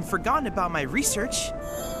hope you haven't forgotten about my research.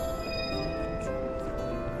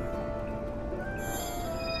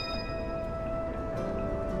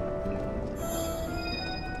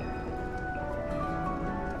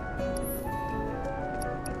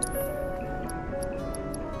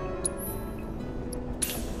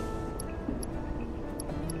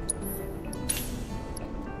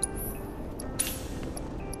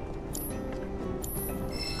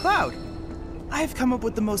 Cloud, I have come up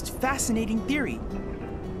with the most fascinating theory.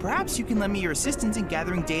 Perhaps you can lend me your assistance in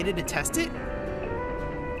gathering data to test it?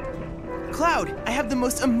 Cloud, I have the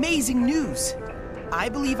most amazing news. I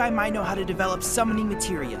believe I might know how to develop summoning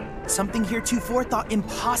materia, something heretofore thought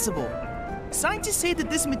impossible. Scientists say that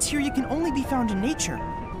this materia can only be found in nature,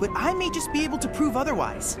 but I may just be able to prove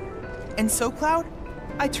otherwise. And so, Cloud,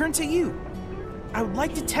 I turn to you. I would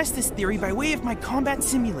like to test this theory by way of my combat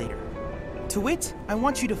simulator. To wit, I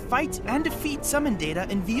want you to fight and defeat summon data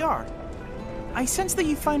in VR. I sense that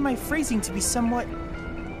you find my phrasing to be somewhat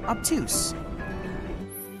obtuse.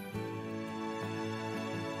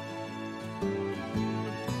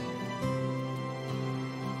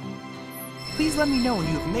 Please let me know when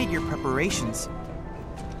you have made your preparations.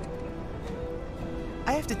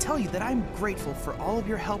 I have to tell you that I'm grateful for all of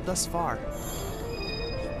your help thus far.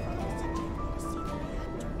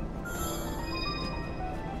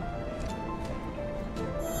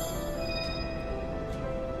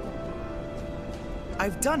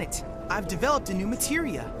 I've done it. I've developed a new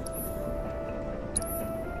materia.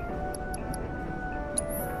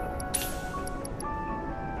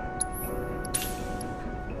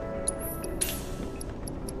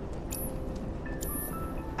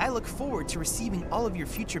 I look forward to receiving all of your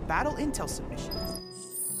future battle intel submissions.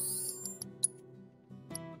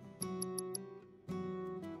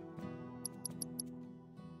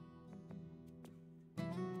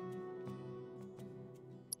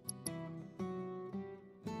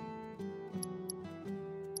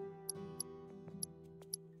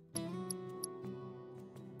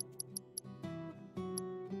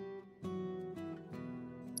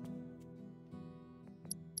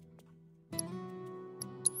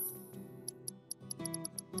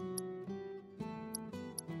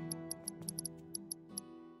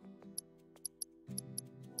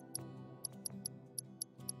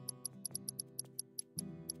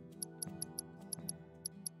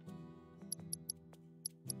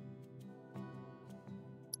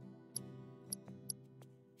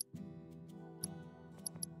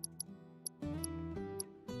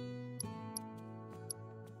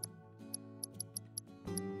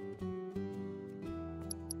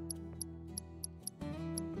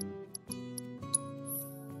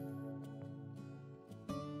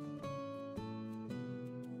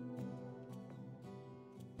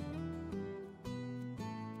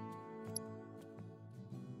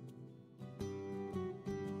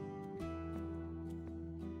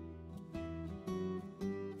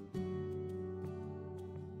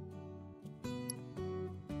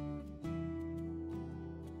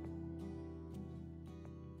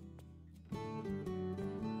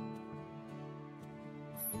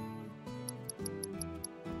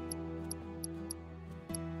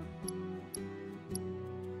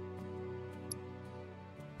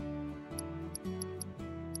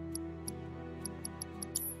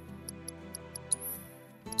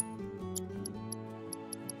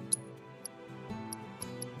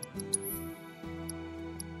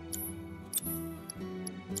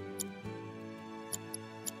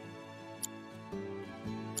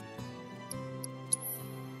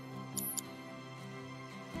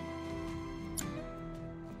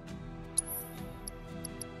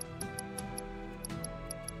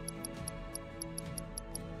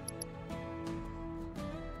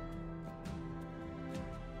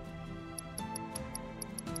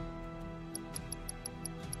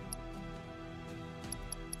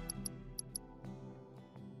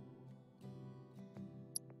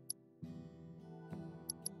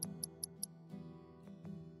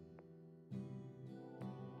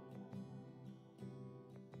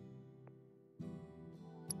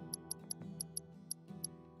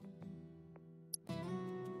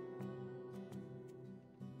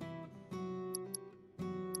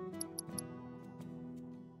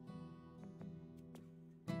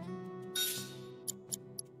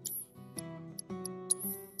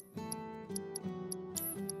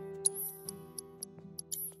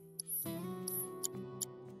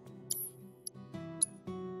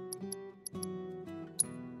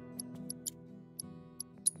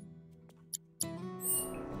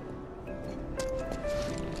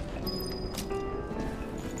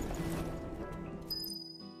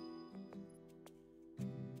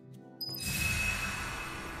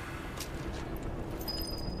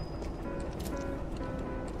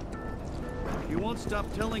 stop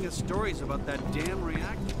telling us stories about that damn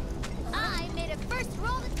reactor. I made it first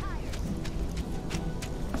roll the tires.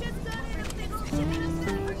 Just got in a big old shipping of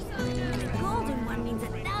silver soda. The golden one means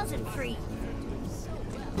 1,000 free.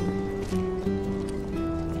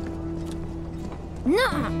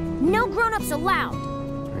 Nuh-uh. No grown-ups allowed.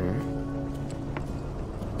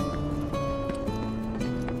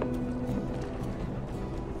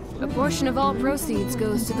 A portion of all proceeds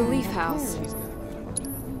goes to the Leaf House.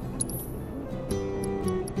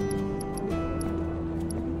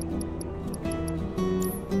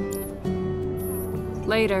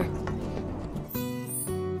 Later.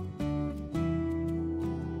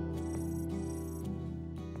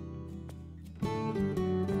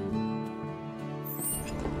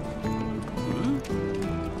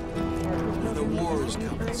 The war is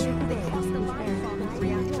coming soon.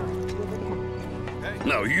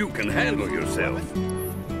 Now you can handle yourself.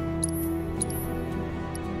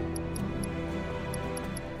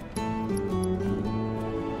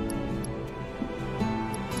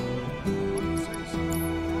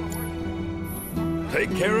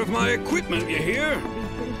 Take care of my equipment, you hear?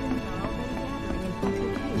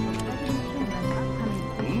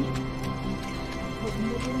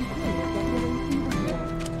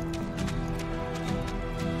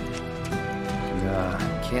 Nah,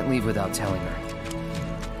 can't leave without telling her.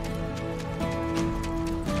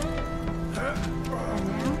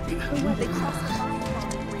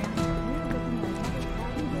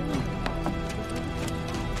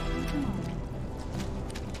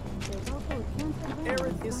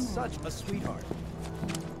 Aaron is such a sweetheart.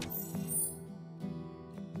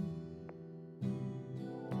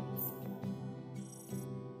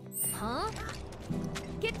 Huh?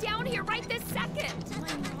 Get down here right this second!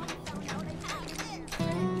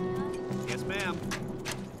 Yes, ma'am.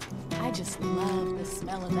 I just love the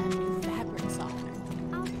smell of that new fabric softener.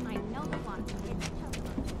 I know the one.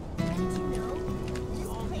 Did you know? This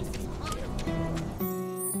place is haunted.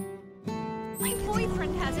 My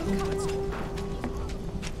boyfriend hasn't come.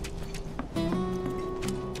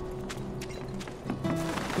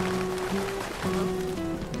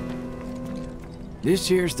 This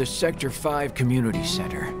here's the Sector 5 Community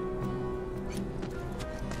Center.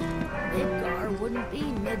 Midgar wouldn't be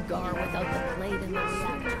Midgar without the plate and the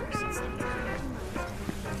reactors.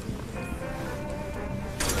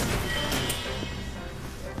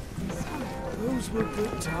 Those were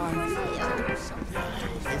good times.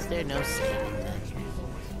 Is there no saving them?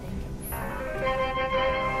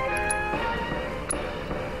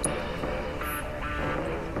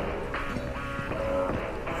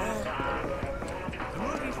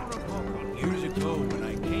 Years ago when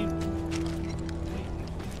I came...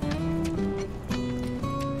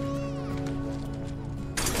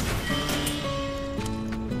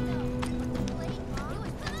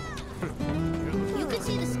 You could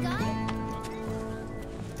see the sky?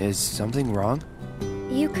 Is something wrong?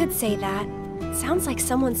 You could say that. Sounds like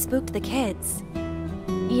someone spooked the kids.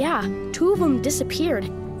 Yeah, 2 of them disappeared.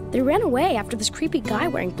 They ran away after this creepy guy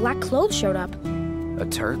wearing black clothes showed up. A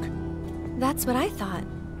Turk? That's what I thought,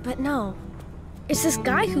 but no. It's this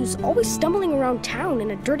guy who's always stumbling around town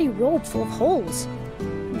in a dirty robe full of holes.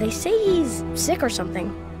 They say he's sick or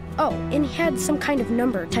something. Oh, and he had some kind of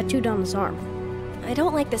number tattooed on his arm. I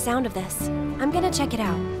don't like the sound of this. I'm gonna check it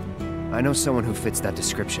out. I know someone who fits that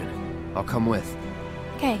description. I'll come with.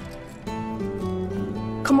 Okay.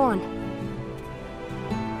 Come on.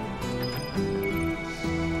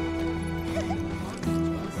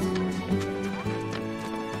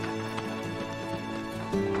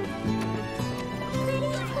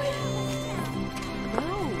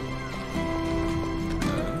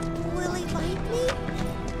 Will he bite me?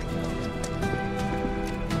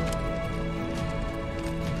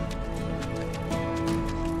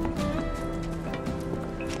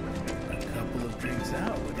 A couple of drinks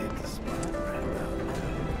out would hit the spot right about now.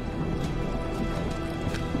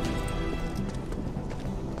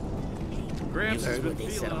 Gramps has been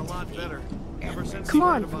feeling a lot better. Ever since Come he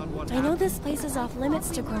on. heard about what I know this place is off limits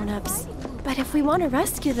to grown-ups, but if we want to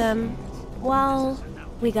rescue them, well,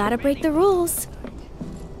 we gotta break the rules.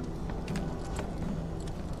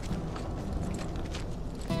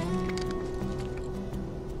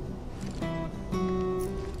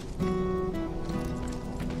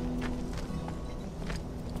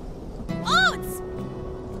 Oats!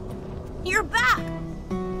 You're back!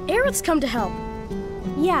 Aerith's come to help.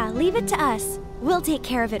 Yeah, leave it to us. We'll take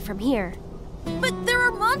care of it from here. But there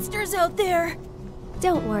are monsters out there!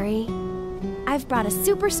 Don't worry. I've brought a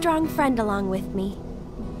super strong friend along with me.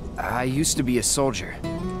 I used to be a soldier.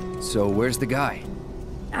 So where's the guy?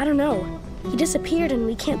 I don't know. He disappeared and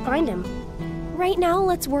we can't find him. Right now,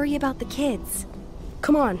 let's worry about the kids.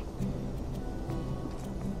 Come on.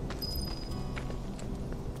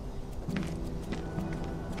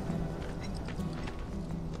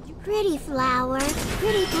 Pretty flower,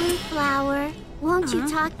 pretty blue flower. Won't you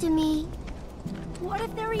talk to me? What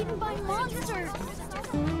if they're eaten by monsters?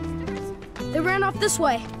 They ran off this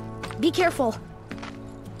way. Be careful.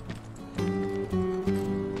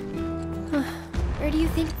 Where do you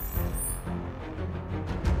think...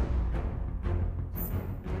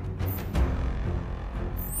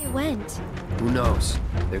 it went? Who knows?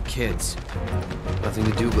 They're kids. Nothing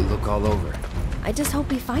to do but look all over. I just hope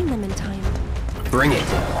we find them in time. Bring it!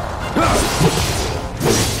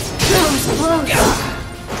 That was close!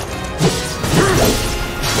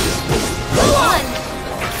 Go on!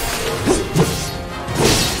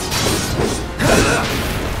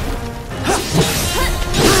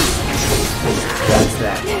 That's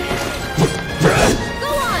that. Go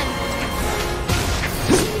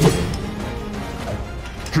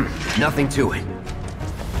on! Nothing to it.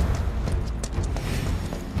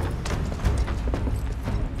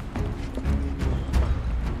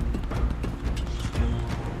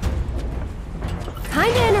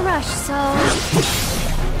 Kinda in a rush, so...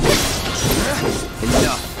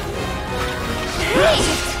 Enough.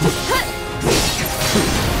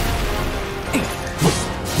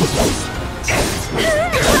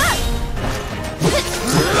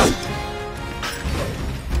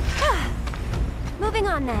 Moving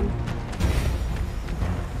on then.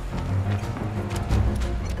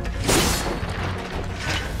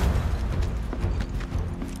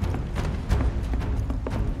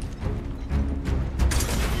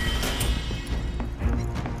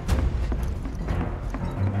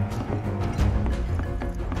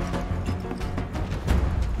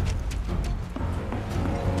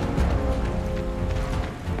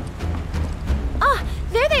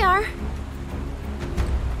 There they are!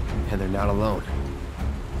 And they're not alone.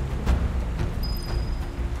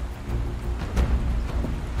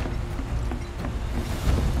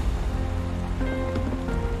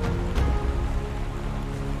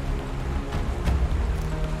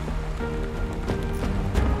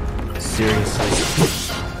 Seriously?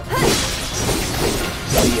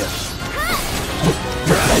 See ya.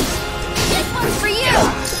 This one's for you!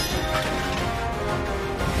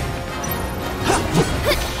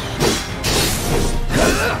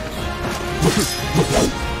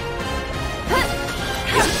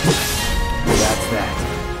 That's that.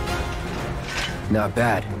 Not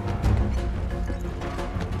bad.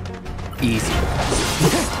 Easy.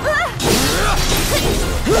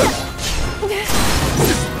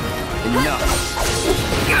 Enough.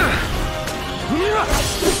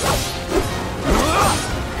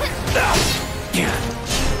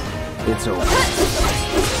 It's over.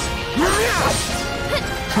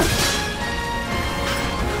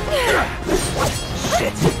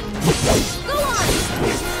 Shit. Go on!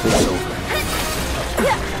 It's over.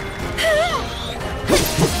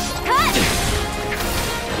 Cut!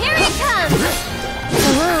 Here he comes!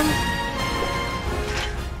 Hello?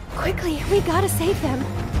 Quickly, we gotta save them.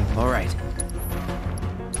 All right.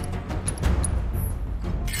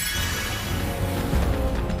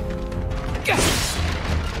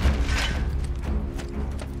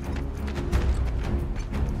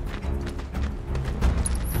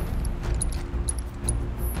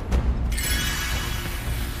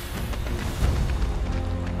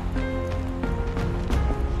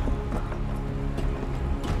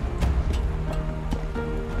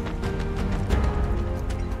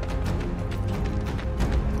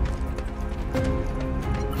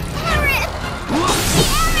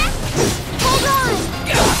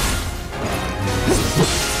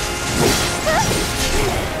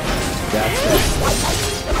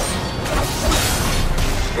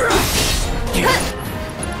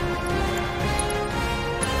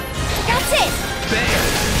 That's it!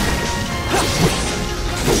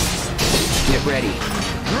 Get ready.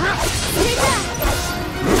 Stay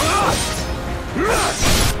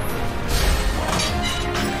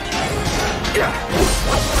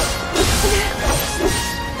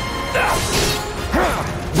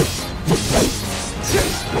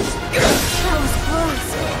That was close.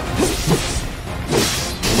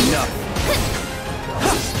 Enough.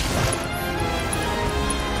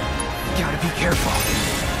 Gotta be careful.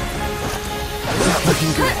 Not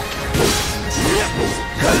looking good.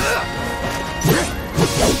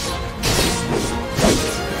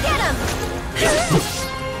 Get him!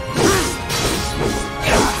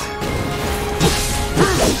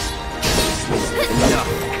 Enough.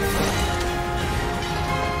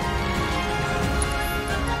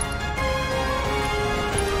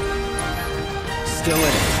 Still in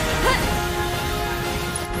it.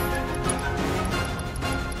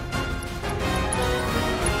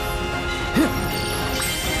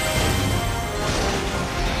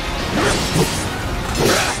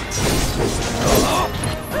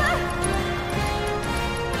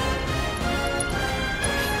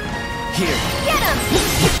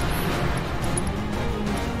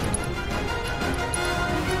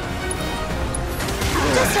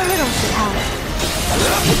 Just a little should help.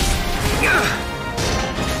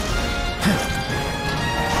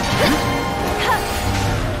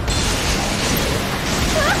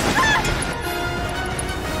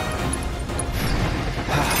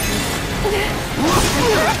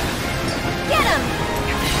 Get him!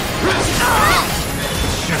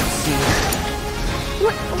 Should've seen it.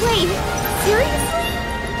 Wait, seriously?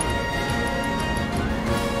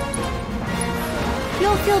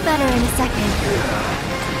 You'll feel better in a second.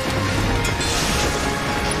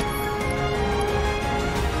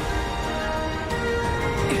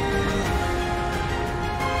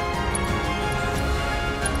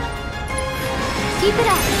 Keep it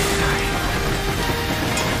up.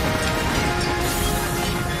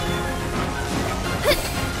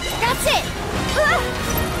 That's it.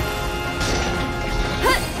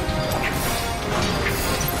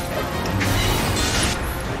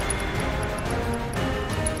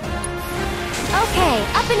 Okay,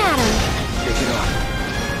 up and at 'em. Shake it off.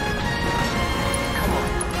 Come on.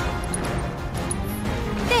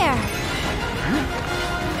 There.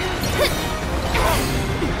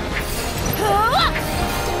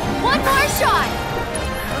 One more shot.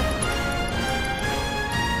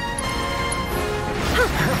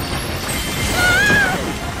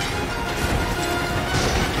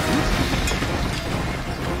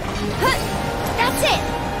 That's it.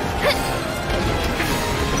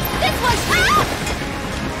 This one's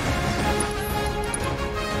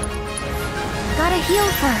gotta heal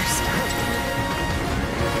first.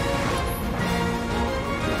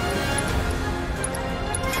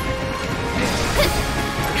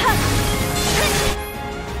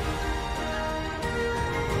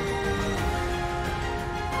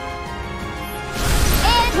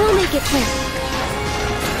 We'll make it quick.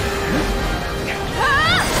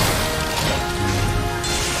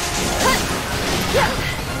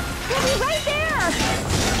 He'll be right there!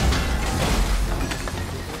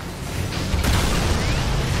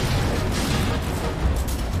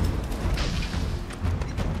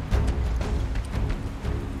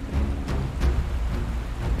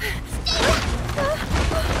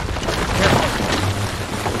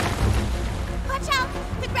 Watch out!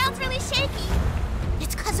 The ground's really shaky!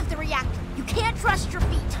 It's because of the reactor. You can't trust your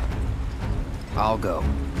feet. I'll go.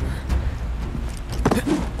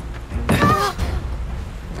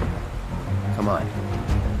 Come on.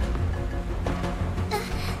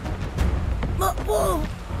 Whoa!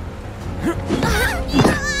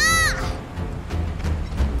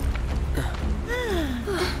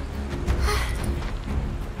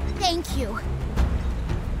 Thank you.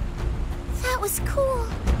 That was cool.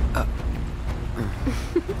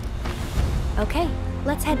 Okay,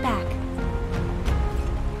 let's head back.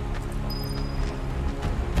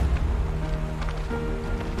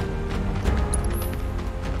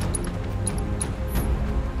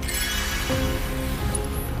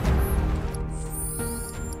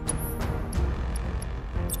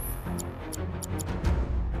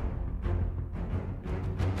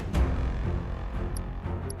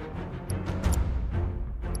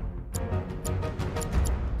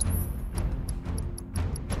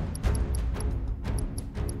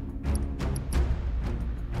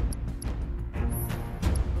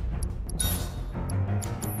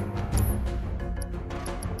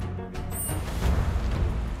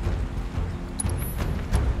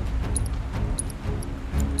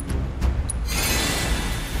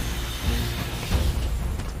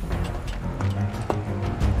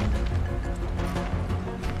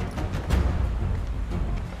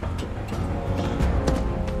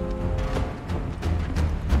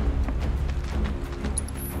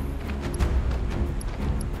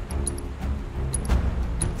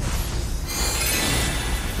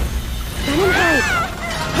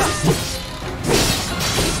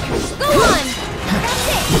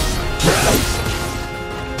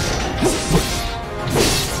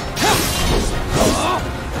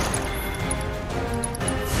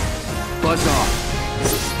 Buzz off.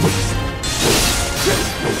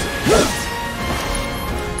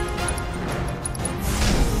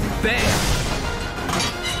 Bam!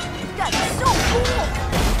 That's so cool!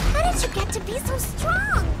 How did you get to be so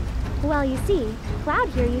strong? Well, you see, Cloud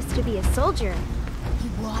here used to be a soldier. He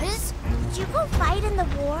was? Did you go fight in the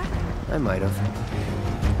war? I might have.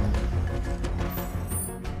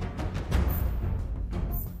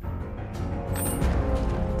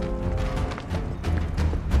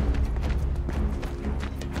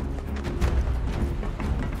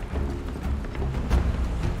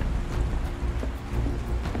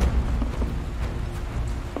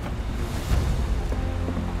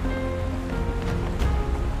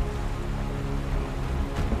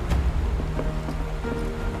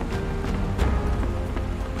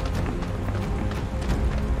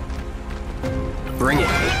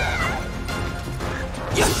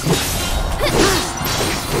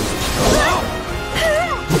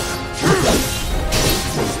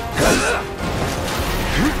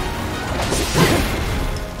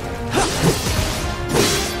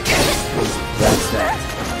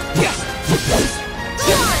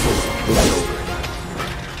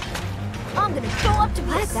 up to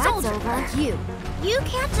be a soldier like you. You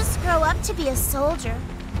can't just grow up to be a soldier.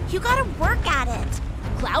 You gotta work at it.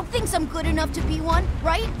 Cloud thinks I'm good enough to be one,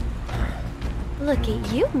 right? Look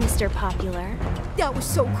at you, Mr. Popular. That was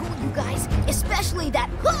so cool, you guys. Especially that,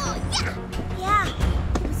 oh, yeah! Yeah,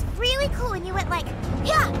 it was really cool when you went like,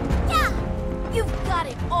 yeah, yeah! You've got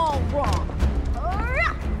it all wrong.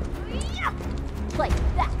 Like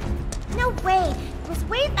that. No way. It was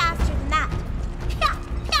way faster than that. Yeah,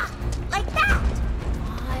 yeah, like that.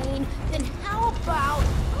 Fine. Then how about...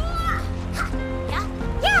 Yeah,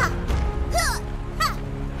 yeah.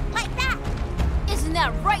 Like that. Isn't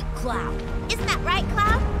that right, Cloud? Isn't that right,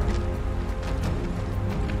 Cloud?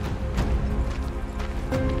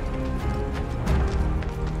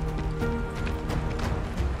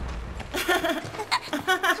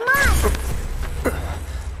 Come on.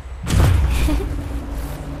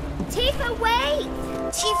 Tifa, wait!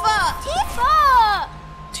 Tifa! Tifa!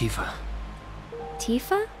 Tifa.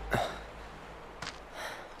 Tifa?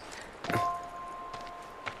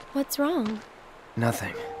 What's wrong?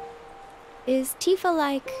 Nothing. Is Tifa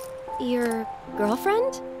like your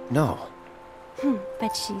girlfriend? No.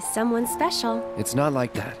 But she's someone special. It's not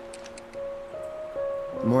like that.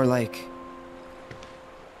 More like...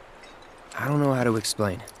 I don't know how to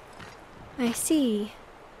explain. I see.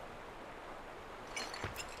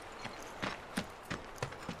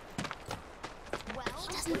 He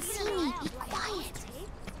doesn't see me. Be quiet.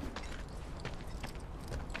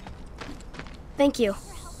 Thank you.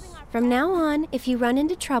 From now on, if you run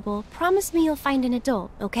into trouble, promise me you'll find an adult,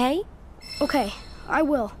 okay? Okay, I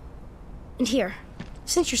will. And here,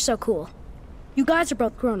 since you're so cool, you guys are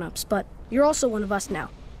both grown-ups, but you're also one of us now.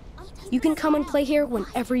 You can come and play here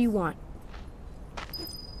whenever you want.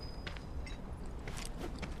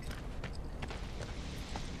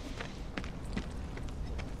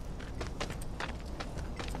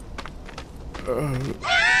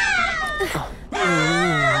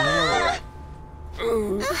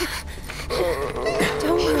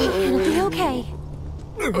 Don't worry, it'll be okay.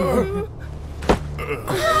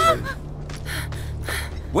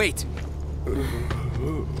 Wait!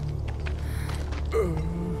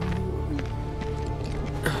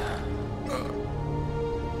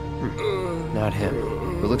 Not him,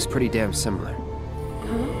 but looks pretty damn similar.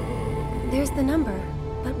 There's the number,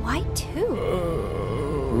 but why two?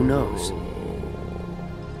 Who knows?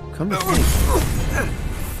 Come to think.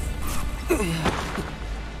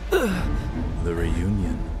 The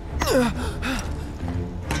reunion. Is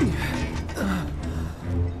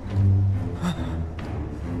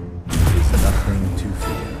nothing to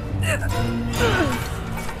fear.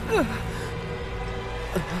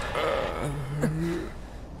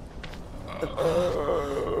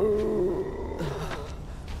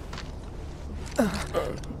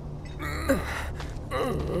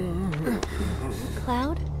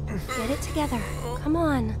 Cloud, get it together. Come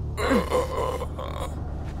on.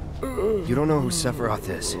 You don't know who Sephiroth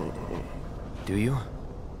is, do you?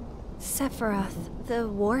 Sephiroth, the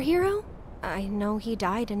war hero? I know he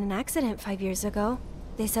died in an accident 5 years ago.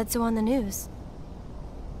 They said so on the news.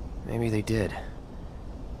 Maybe they did.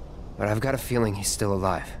 But I've got a feeling he's still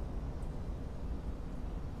alive.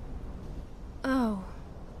 Oh,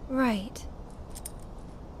 right.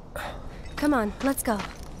 Come on, let's go.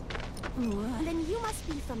 Then you must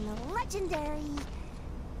be from the legendary...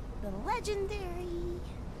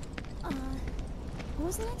 what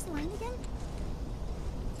was the next line again?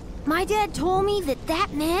 My dad told me that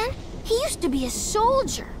that man, he used to be a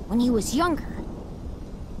soldier when he was younger.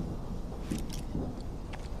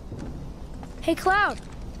 Hey, Cloud!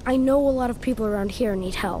 I know a lot of people around here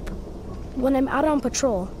need help. When I'm out on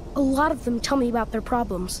patrol, a lot of them tell me about their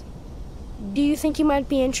problems. Do you think you might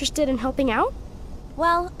be interested in helping out?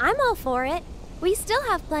 Well, I'm all for it. We still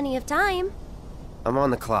have plenty of time. I'm on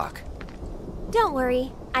the clock. Don't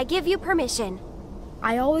worry, I give you permission.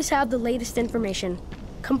 I always have the latest information.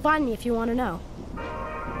 Come find me if you want to know.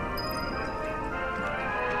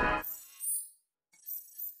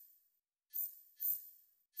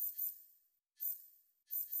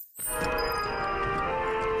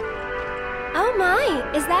 Oh my,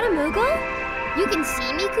 is that a Moogle? You can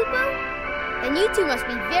see me, Kupo? Then you two must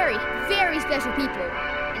be very, very special people.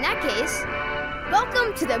 In that case,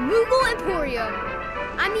 welcome to the Moogle Emporium.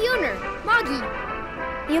 I'm the owner, Moggy.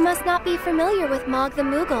 You must not be familiar with Mog the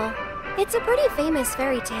Moogle. It's a pretty famous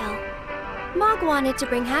fairy tale. Mog wanted to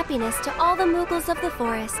bring happiness to all the Moogles of the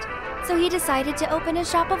forest, so he decided to open a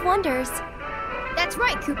shop of wonders. That's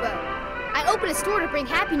right, Kupo. I opened a store to bring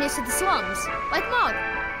happiness to the slums, like Mog.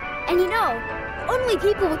 And you know, only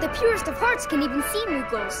people with the purest of hearts can even see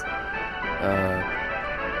Moogles.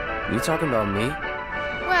 You talking about me?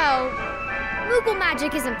 Well, Moogle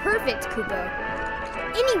magic isn't perfect, Kupo.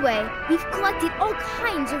 Anyway, we've collected all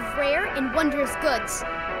kinds of rare and wondrous goods.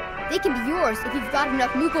 They can be yours if you've got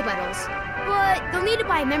enough Moogle medals, but they'll need to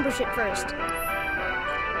buy a membership first.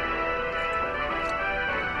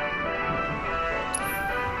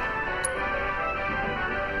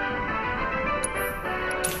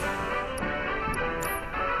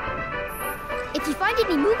 If you find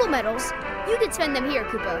any Moogle medals, you can spend them here,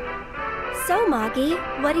 Kupo. So, Moggy,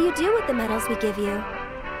 what do you do with the medals we give you?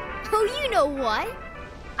 Oh, you know what?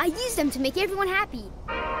 I use them to make everyone happy.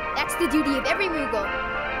 That's the duty of every Moogle.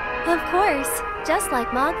 Of course, just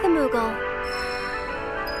like Mog the Moogle.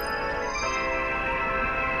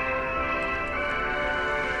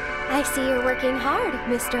 I see you're working hard,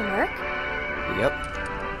 Mr. Merc. Yep.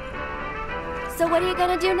 So what are you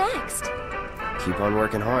gonna do next? Keep on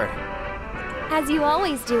working hard. As you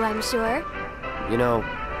always do, I'm sure. You know,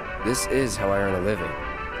 this is how I earn a living.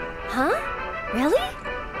 Huh? Really?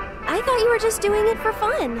 I thought you were just doing it for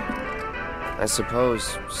fun. I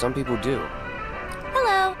suppose some people do.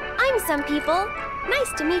 Hello, I'm Some People.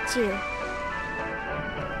 Nice to meet you.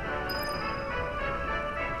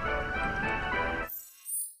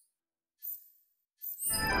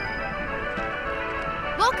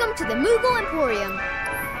 Welcome to the Moogle Emporium.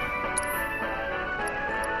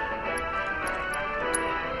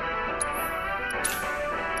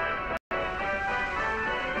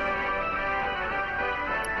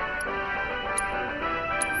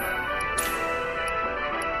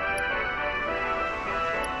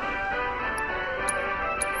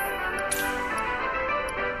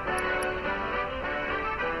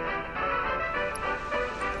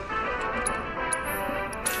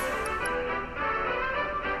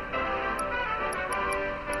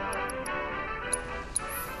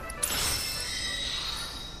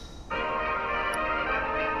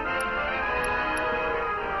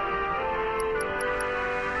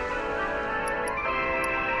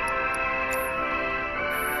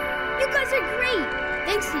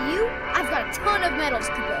 Thanks to you, I've got a ton of medals,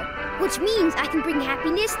 Kupo, which means I can bring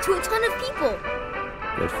happiness to a ton of people.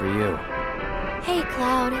 Good for you. Hey,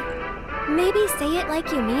 Cloud. Maybe say it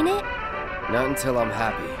like you mean it? Not until I'm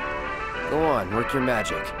happy. Go on, work your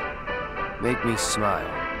magic. Make me smile.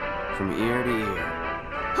 From ear to ear.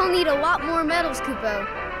 I'll need a lot more medals, Kupo.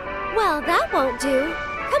 Well, that won't do.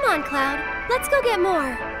 Come on, Cloud. Let's go get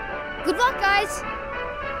more. Good luck, guys.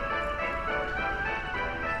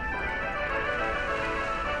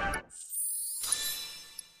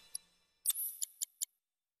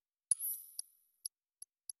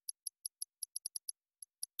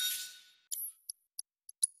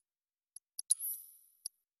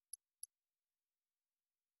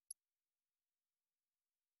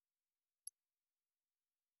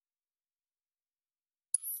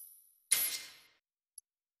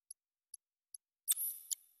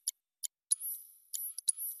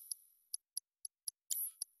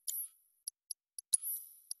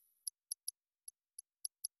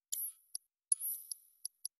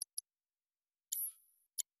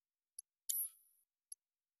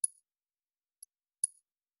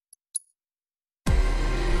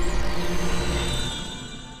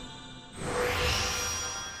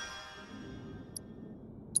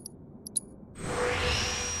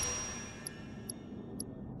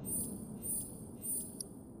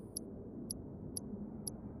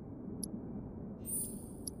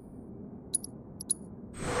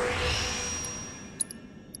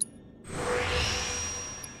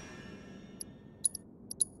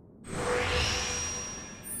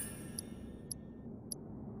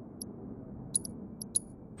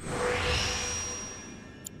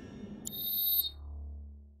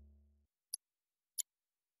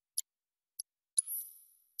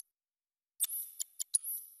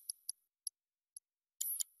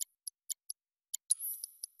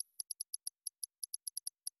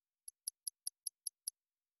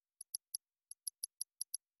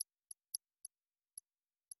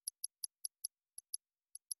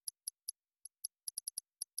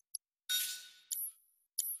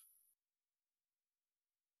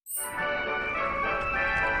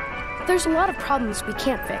 There's a lot of problems we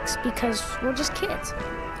can't fix because we're just kids.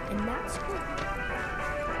 And that's cool.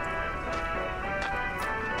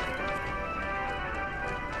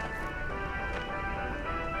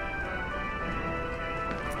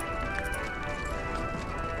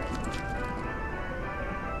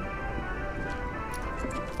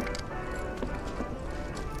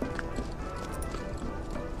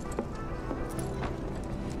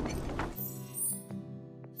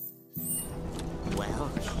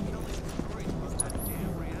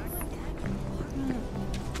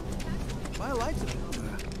 My lights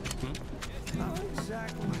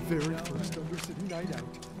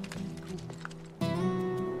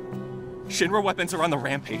Shinra weapons are on the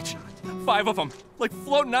rampage. 5 of them, like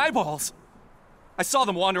floating eyeballs. I saw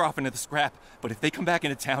them wander off into the scrap, but if they come back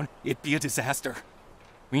into town, it'd be a disaster.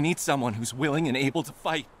 We need someone who's willing and able to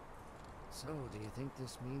fight. So, do you think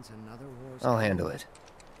this means another war? I'll handle it.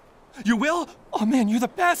 You will? Oh man, you're the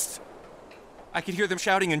best! I could hear them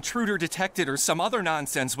shouting intruder detected or some other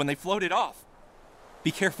nonsense when they floated off.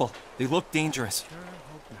 Be careful, they look dangerous. Sure,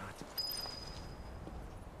 hope not.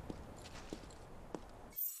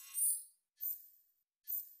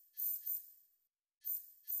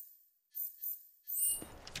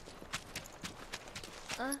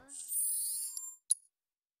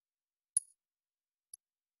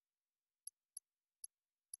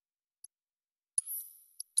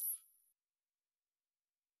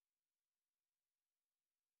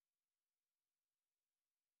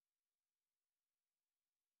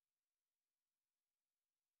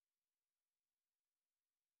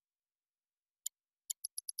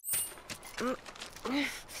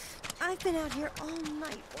 I've been out here all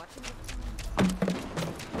night watching the...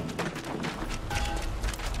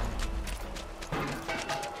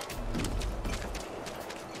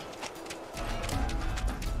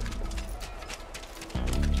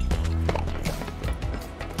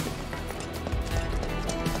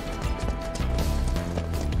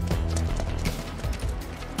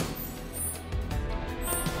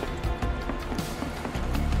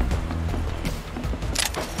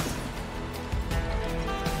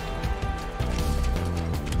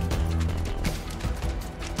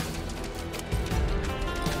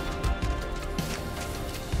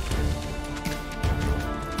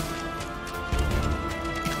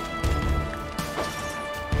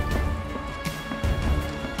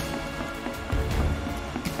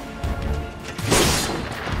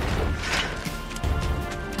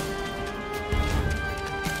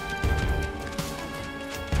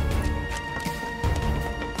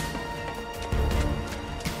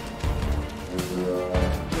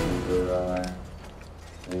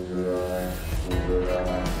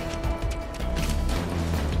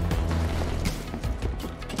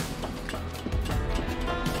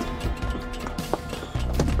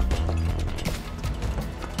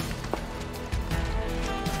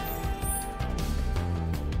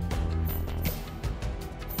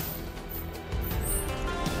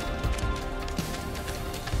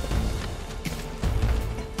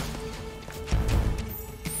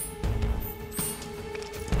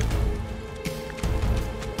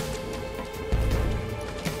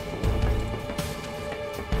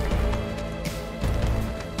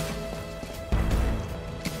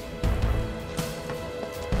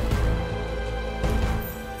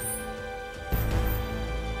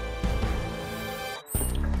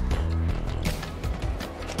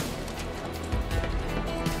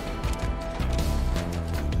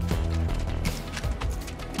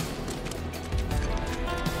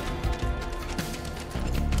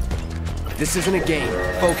 This isn't a game.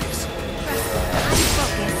 Focus. I'm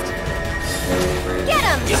focused. Get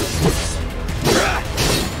him!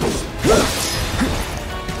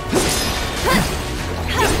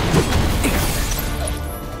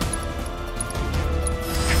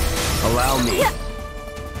 Allow me.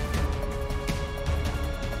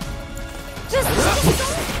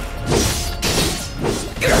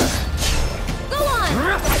 Go on!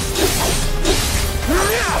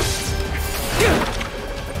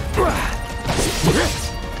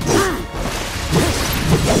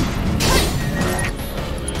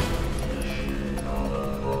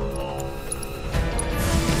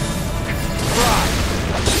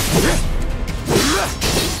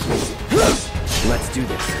 Let's do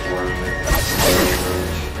this.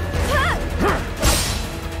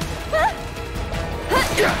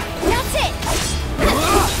 That's it!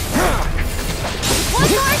 One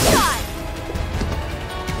more shot!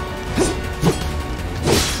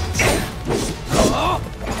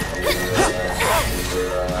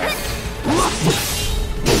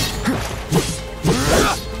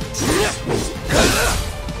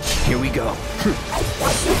 Here we go.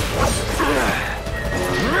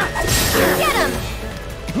 Get him!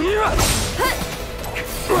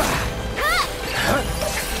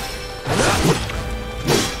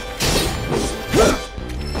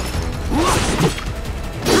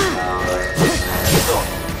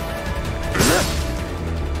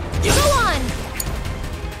 Go on!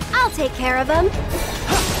 I'll take care of him.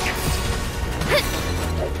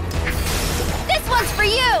 This one's for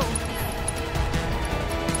you!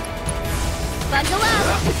 Bundle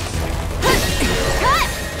up!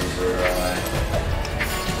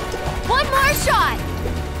 One more shot!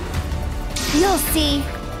 You'll see.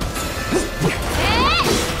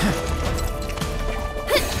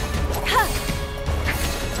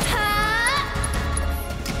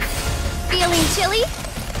 chilly?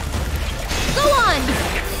 Go on!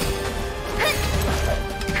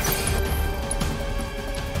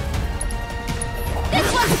 This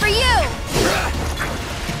one's for you!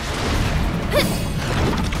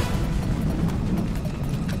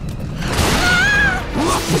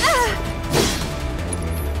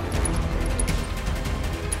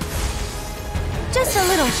 Just a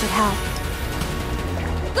little should help.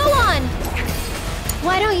 Go on!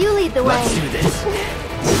 Why don't you lead the way? Let's do this.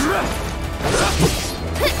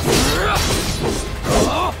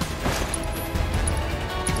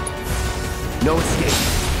 No escape.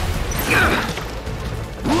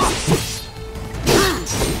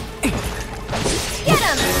 Get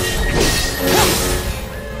him!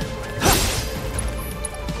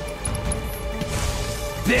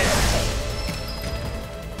 There!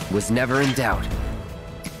 Was never in doubt.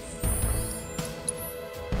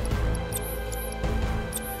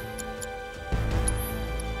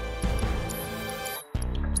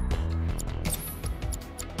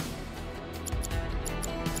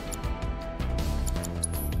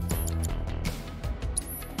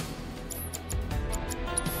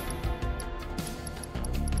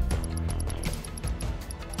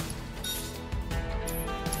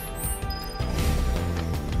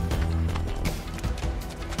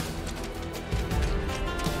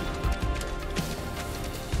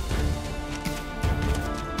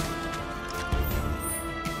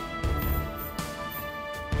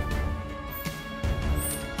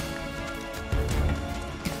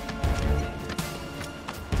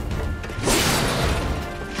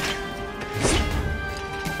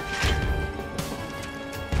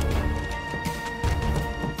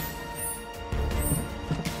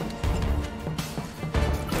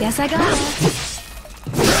 Guess I got it.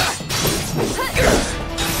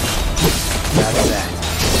 That's that.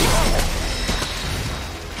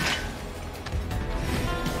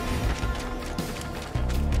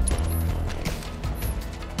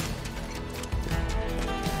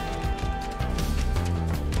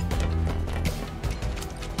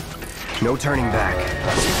 No turning back.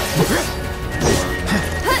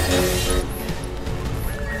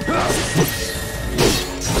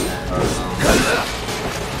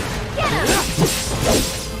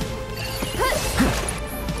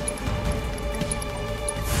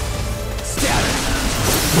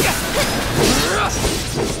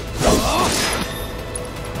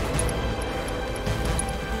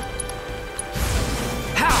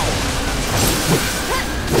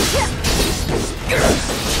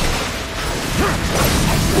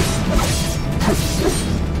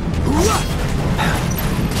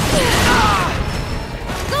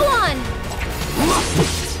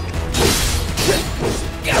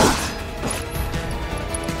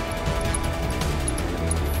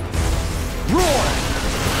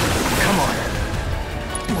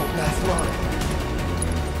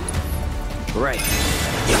 Right.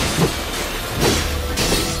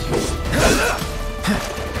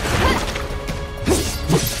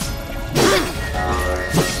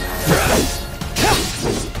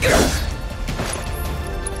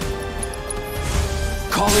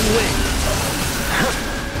 Calling wind.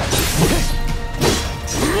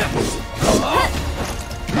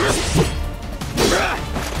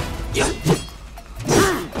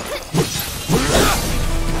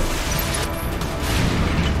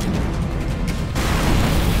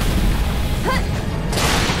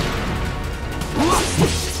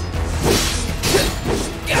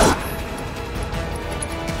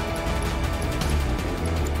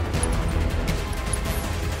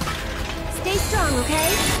 Stay strong, okay?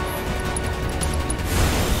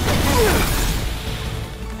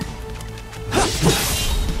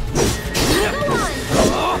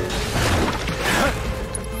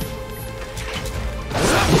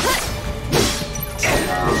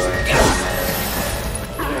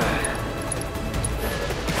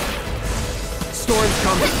 Storm's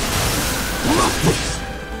coming.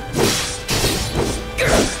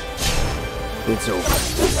 It's over.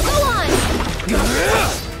 Go on!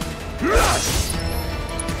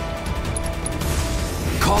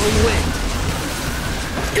 Calling wind.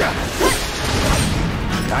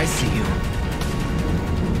 I see you.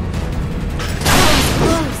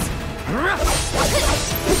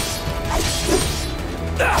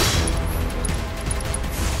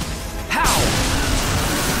 How?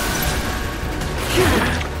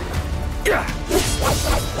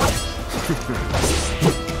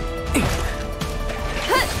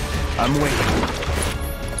 I'm waiting.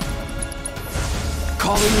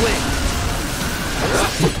 Calling wind.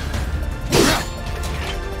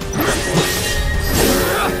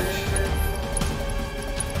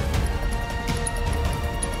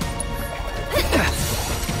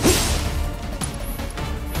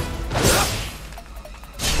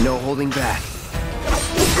 holding back.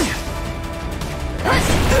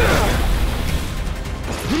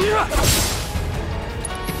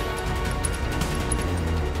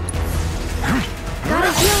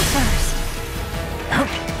 Gotta heal first.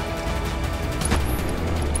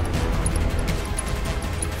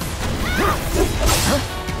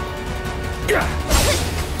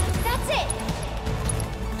 That's it!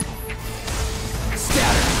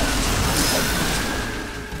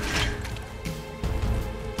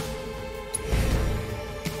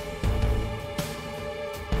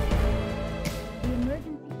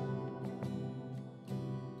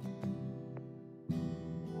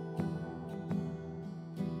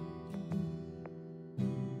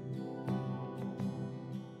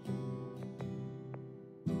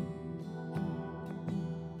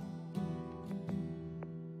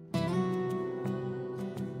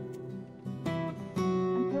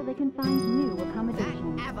 Until they can find new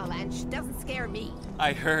accommodations. That avalanche doesn't scare me.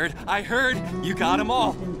 I heard. You got them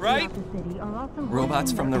all, right?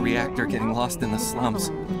 Robots from the reactor getting lost in the slums.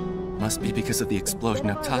 Must be because of the explosion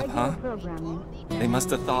up top, huh? They must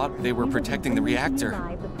have thought they were protecting the reactor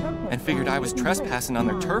and figured I was trespassing on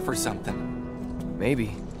their turf or something.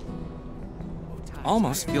 Maybe.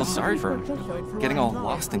 Almost feel sorry for getting all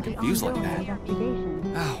lost and confused like that.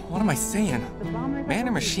 Oh, what am I saying? Man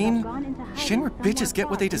or machine? Shinra bitches get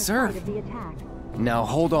what they deserve. Now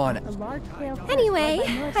hold on. Anyway,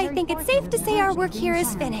 I think it's safe to say our work here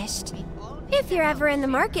is finished. If you're ever in the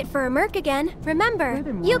market for a Merc again, remember,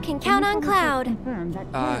 you can count on Cloud.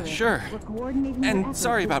 Sure. And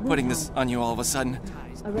sorry about putting this on you all of a sudden.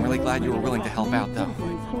 I'm really glad you were willing to help out, though.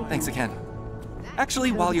 Thanks again.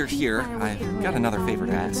 Actually, while you're here, I've got another favor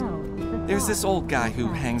to ask. There's this old guy who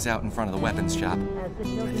hangs out in front of the weapons shop. I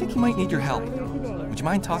think he might need your help. Would you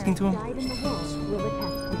mind talking to him?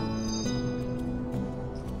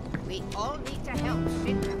 We all need to help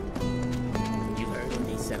Shinra. You heard when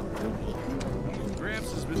they sound roomy.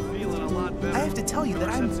 Gramps has been feeling a lot better. I have to tell you that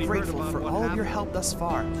I'm grateful for all of your help thus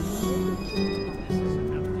far.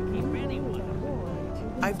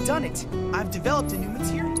 I've done it. I've developed a new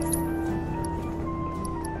material.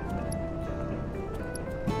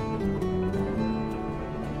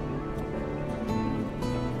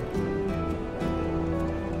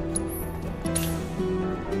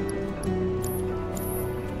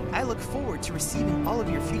 I look forward to receiving all of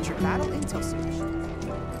your future battle intel solutions.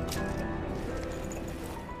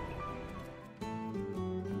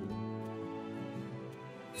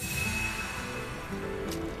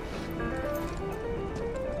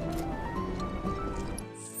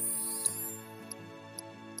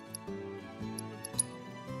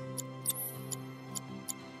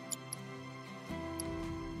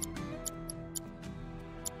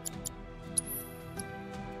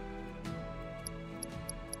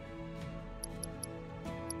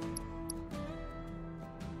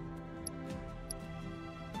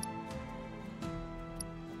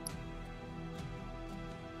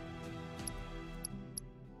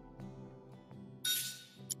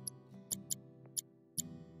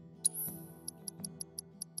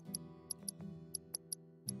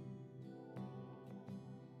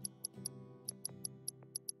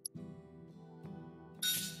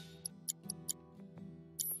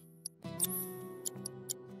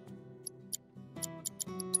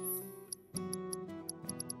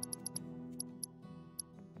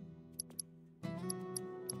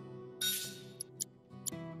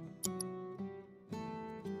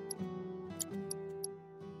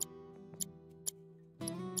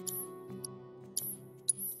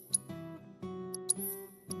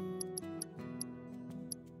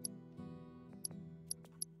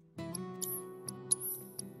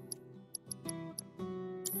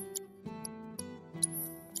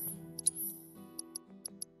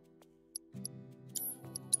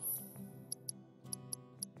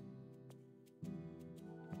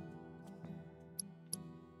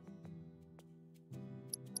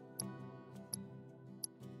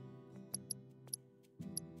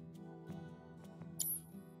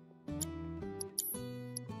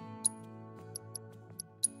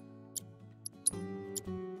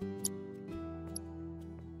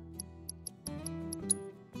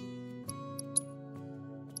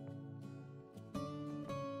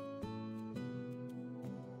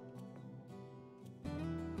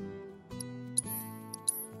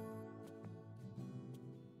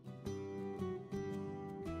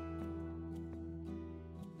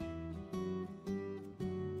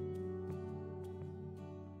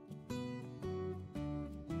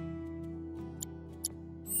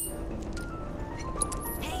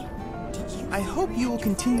 I hope you will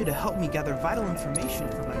continue to help me gather vital information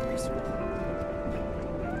for my research.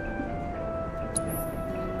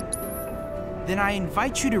 Then I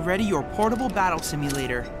invite you to ready your portable battle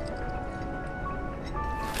simulator.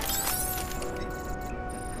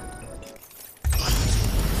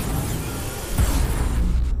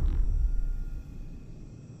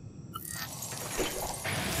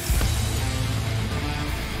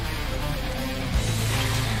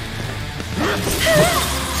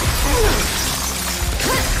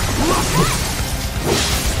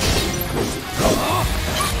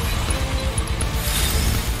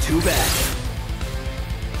 Too bad.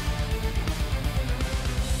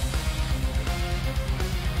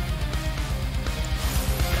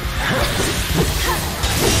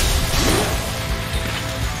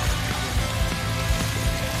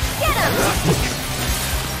 Get him!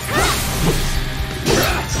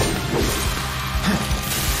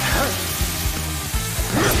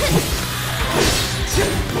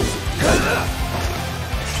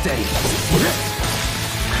 Steady.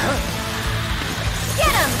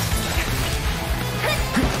 Get him!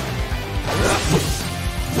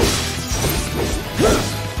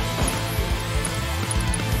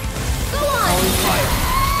 Go on!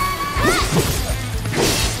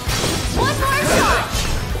 One more shot!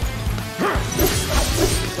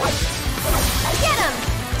 Get him!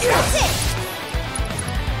 That's it!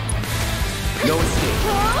 No escape.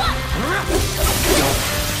 Don't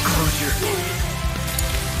close your...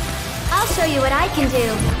 I'll show you what I can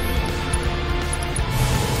do.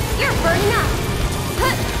 You're burning up.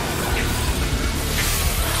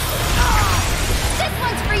 This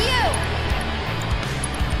one's for you.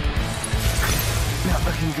 Not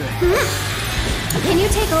looking good. Can you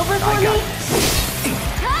take over for me?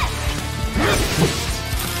 Cut!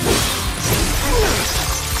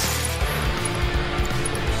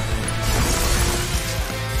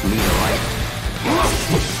 Need a light?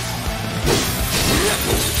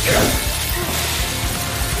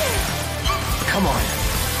 Come on.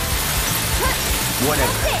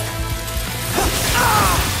 Whatever.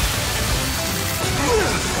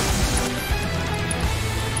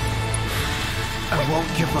 I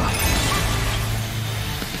won't give up.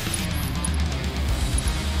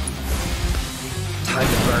 Time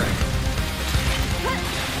to burn.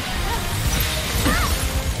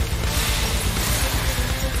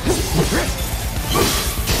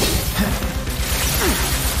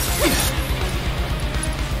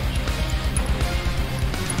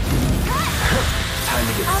 Time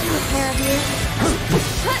to get I'll serious. take care of you.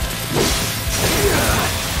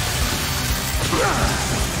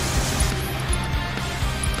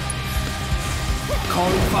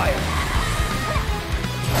 Calling fire.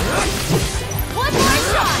 One more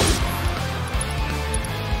shot.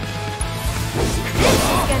 This is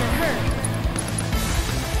gonna hurt.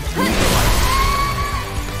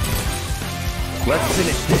 Let's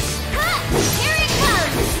finish this. Here it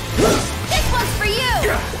comes. This one's for you.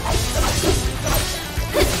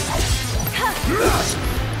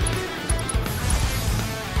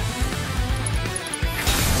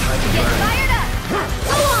 Get fired up.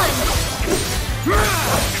 Go on.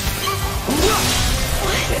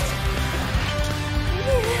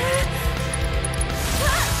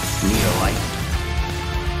 Need a light?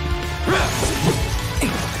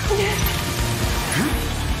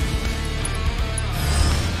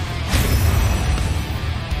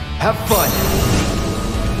 Have fun!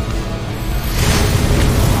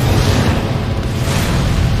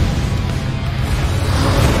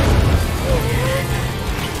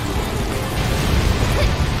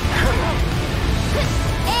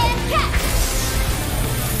 And catch.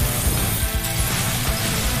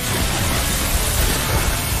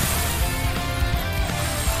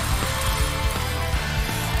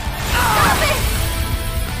 Stop it!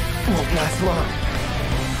 Won't last long.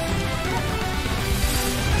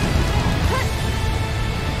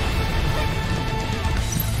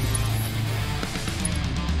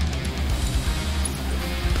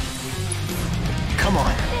 Come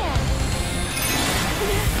on.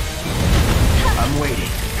 I'm waiting.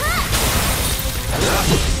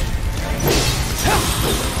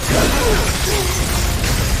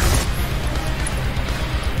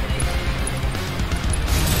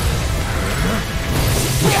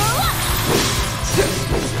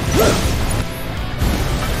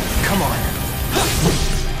 Come on.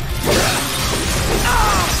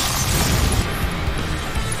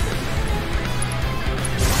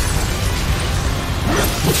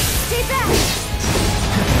 Stay back.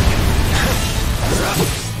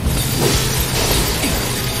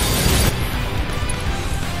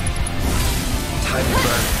 Time to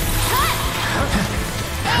burn.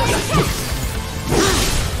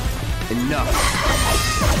 Enough.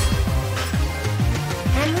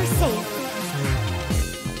 And we're safe.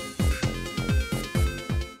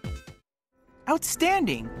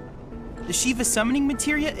 Outstanding! The Shiva summoning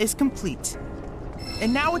materia is complete.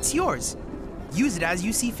 And now it's yours. Use it as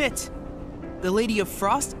you see fit. The Lady of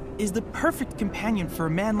Frost is the perfect companion for a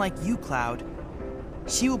man like you, Cloud.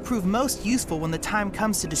 She will prove most useful when the time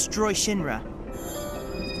comes to destroy Shinra.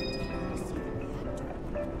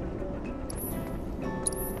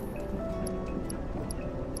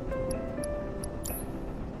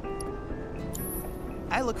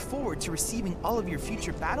 I look forward to receiving all of your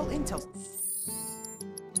future battle intel.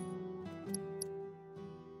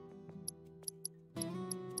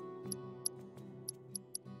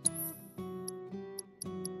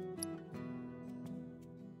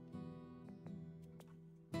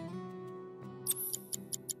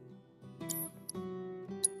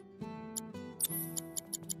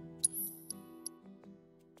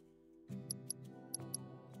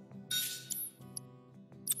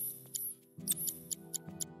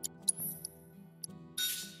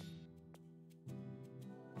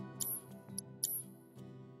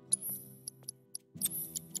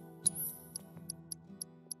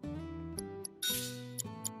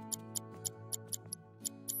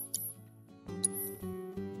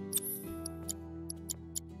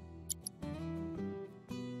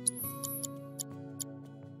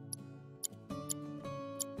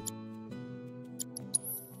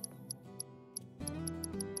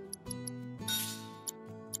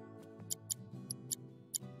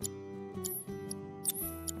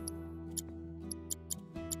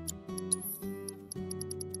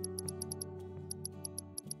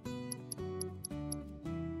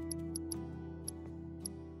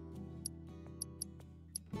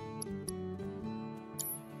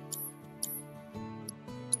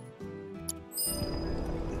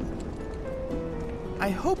 I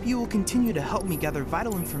hope you will continue to help me gather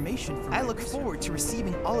vital information from I look forward to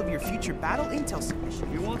receiving all of your future battle intel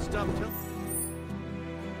submissions. You won't stop till...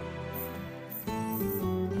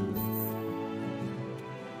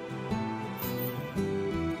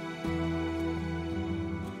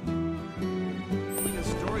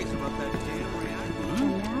 stories about that data reactor. And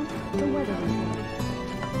now, the weather report.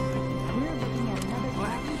 We're looking at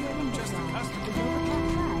another Just a customer.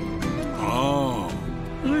 Oh,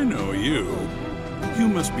 I know you. You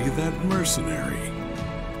must be that mercenary.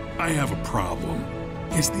 I have a problem.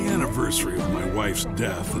 It's the anniversary of my wife's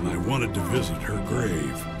death, and I wanted to visit her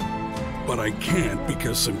grave. But I can't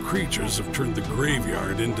because some creatures have turned the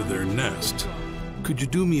graveyard into their nest. Could you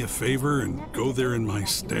do me a favor and go there in my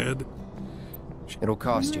stead? It'll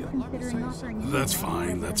cost you. That's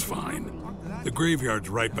fine, that's fine. The graveyard's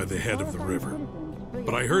right by the head of the river.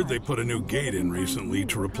 But I heard they put a new gate in recently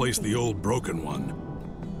to replace the old broken one.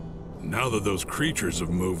 Now that those creatures have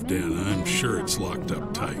moved in, I'm sure it's locked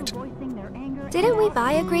up tight. Didn't we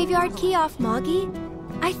buy a graveyard key off Moggy?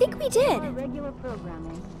 I think we did.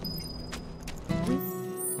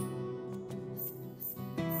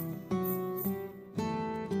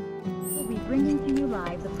 We'll be bringing to you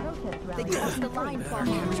live the protest rally. They crossed the line far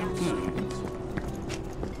more.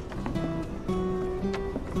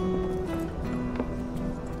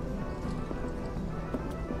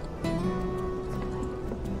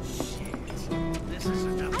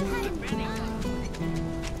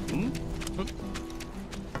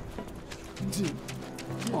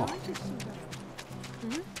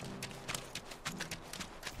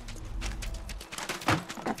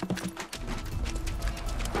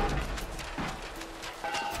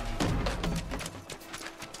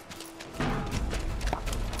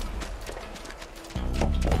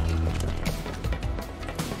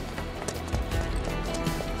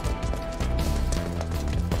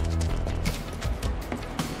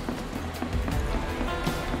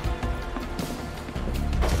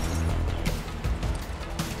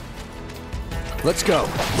 Let's go.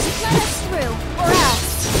 Let us through, or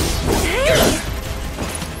else.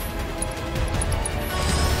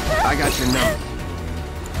 I got your number.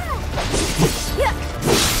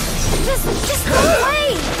 Just go away!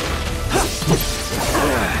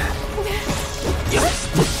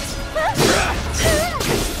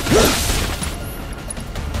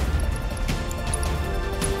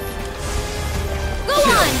 Go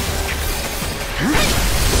on!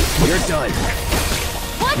 You're done.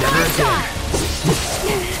 One Never more again. shot!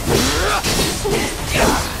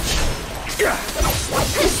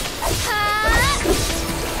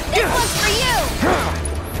 This one's for you!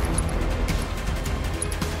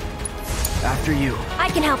 After you. I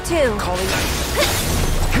can help too. Calling out.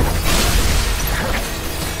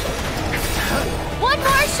 One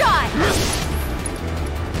more shot!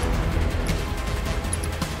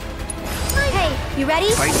 Hey, you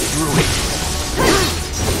ready? Fight through it.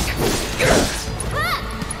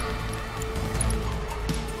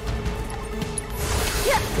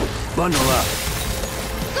 Bundle up.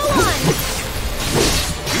 Go on!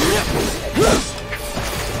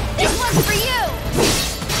 This one's for you!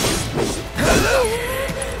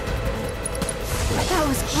 That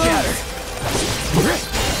was close. Shatter.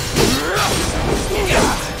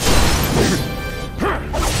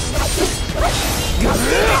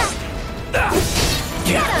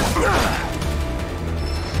 Get him!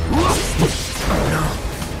 Oh no.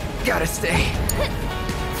 Gotta stay.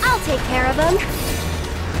 I'll take care of him.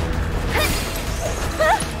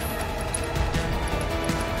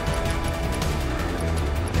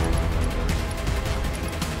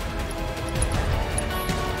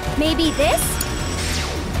 Maybe this?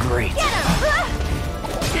 Great. Get him!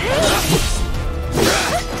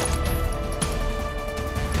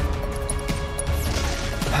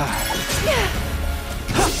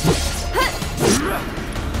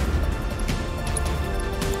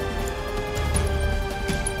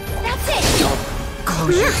 That's it!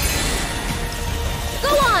 Closure.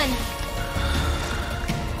 Go on!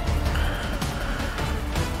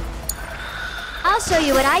 I'll show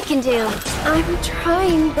you what I can do. I'm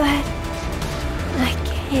trying, but I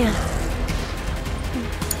can't.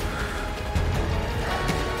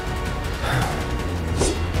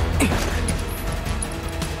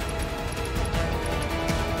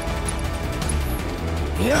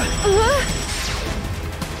 Yeah.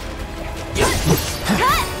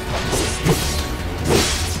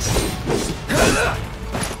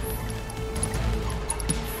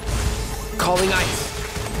 Calling ice.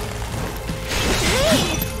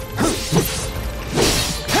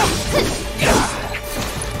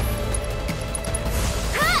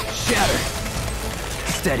 Shatter.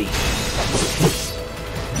 Steady.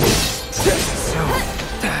 So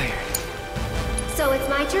tired. So it's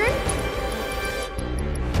my turn?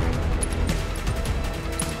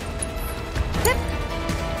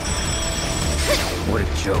 What a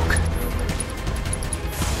joke.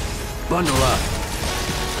 Bundle up.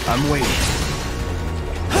 I'm waiting.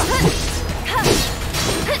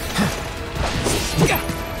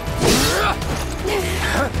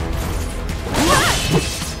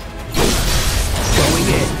 Going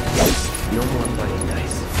in. No more playing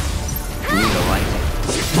nice. Need a light.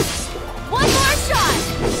 One more shot!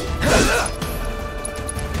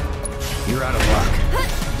 You're out of luck.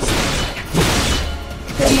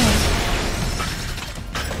 Good night.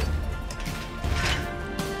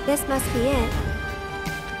 This must be it.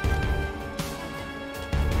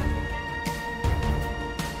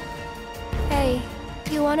 Hey,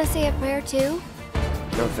 you want to say a prayer too?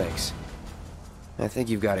 No thanks. I think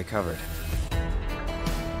you've got it covered.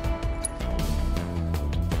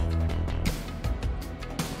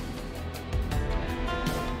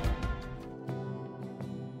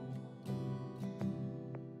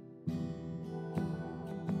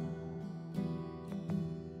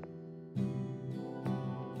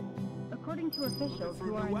 According to officials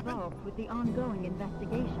who are involved with the ongoing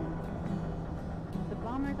investigation, the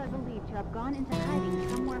bombers are believed to have gone into hiding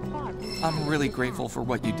somewhere far from... I'm really grateful for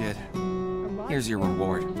what you did. Here's your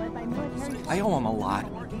reward. I owe him a lot,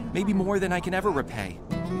 maybe more than I can ever repay.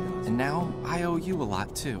 And now I owe you a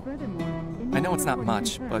lot too. I know it's not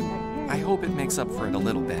much, but I hope it makes up for it a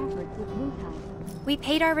little bit. We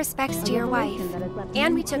paid our respects to your wife,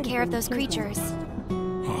 and we took care of those creatures.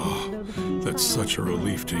 Oh, that's such a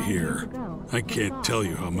relief to hear. I can't tell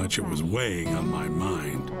you how much it was weighing on my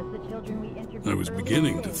mind. I was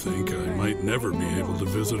beginning to think I might never be able to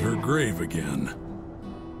visit her grave again.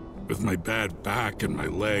 With my bad back and my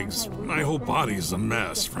legs, my whole body's a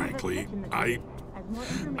mess, frankly. I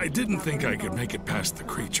didn't think I could make it past the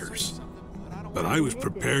creatures. But I was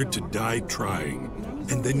prepared to die trying,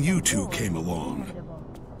 and then you two came along.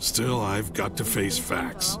 Still, I've got to face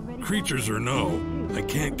facts. Creatures or no, I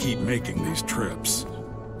can't keep making these trips.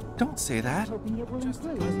 Don't say that.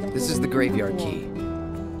 This is the graveyard key.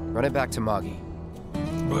 Run it back to Moggy.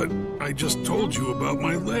 But I just told you about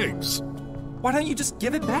my legs. Why don't you just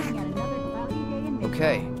give it back?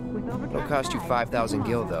 Okay. It'll cost you 5,000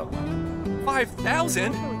 gil, though.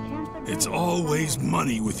 5,000? It's always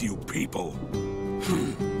money with you people.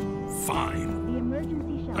 Fine.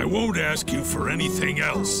 I won't ask you for anything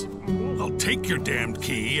else. I'll take your damned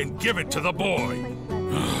key and give it to the boy.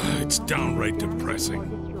 It's downright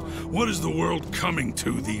depressing. What is the world coming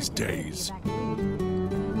to these days?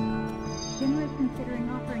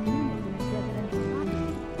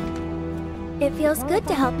 It feels good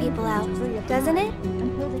to help people out, doesn't it?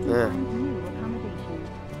 Yeah.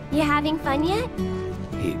 You having fun yet?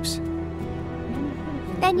 Heaps.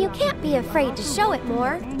 Then you can't be afraid to show it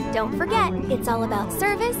more. Don't forget, it's all about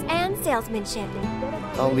service and salesmanship.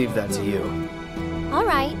 I'll leave that to you. All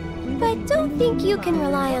right, But don't think you can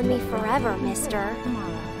rely on me forever, mister.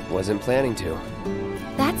 Wasn't planning to.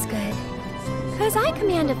 That's good. 'Cause I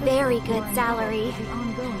command a very good salary.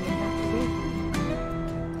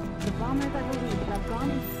 The bombers, I believe, have gone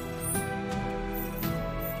in.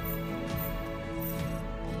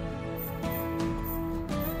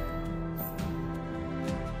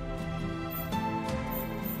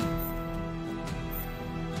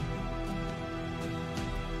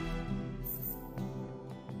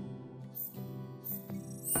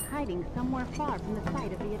 Hiding somewhere far from the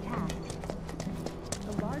site of the attack.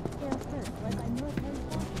 A large-scale search led by military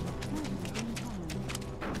forces.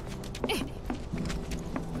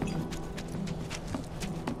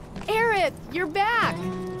 Aerith, you're back!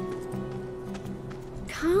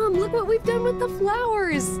 Come, look what we've done with the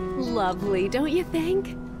flowers! Lovely, don't you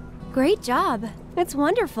think? Great job. It's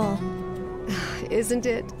wonderful. Isn't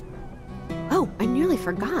it? Oh, I nearly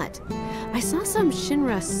forgot. I saw some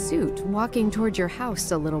Shinra suit walking toward your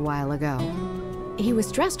house a little while ago. He was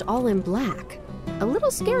dressed all in black. A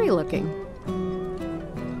little scary looking.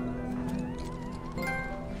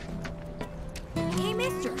 Hey,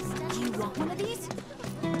 mister, do you want one of these?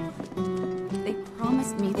 They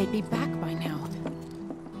promised me they'd be back by now.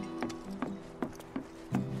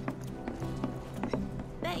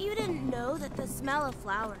 Bet you didn't know that the smell of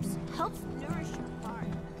flowers helps nourish your heart.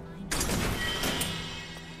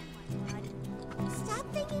 Stop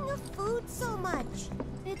thinking of food so much.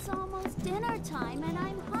 It's almost dinner time and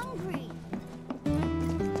I'm hungry.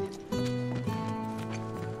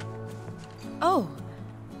 Oh,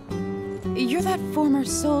 you're that former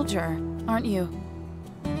soldier, aren't you?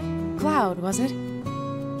 Cloud, was it?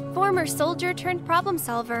 Former soldier turned problem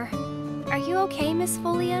solver. Are you okay, Miss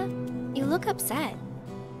Folia? You look upset.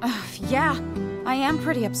 Yeah, I am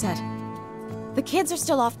pretty upset. The kids are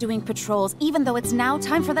still off doing patrols, even though it's now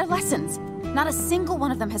time for their lessons. Not a single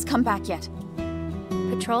one of them has come back yet.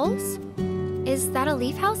 Patrols? Is that a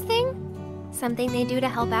Leaf House thing? Something they do to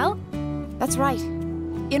help out? That's right.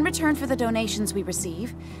 In return for the donations we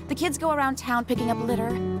receive, the kids go around town picking up litter,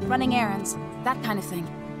 running errands, that kind of thing.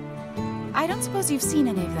 I don't suppose you've seen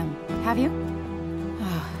any of them, have you?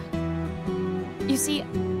 You see,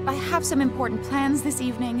 I have some important plans this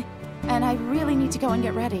evening, and I really need to go and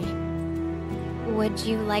get ready. Would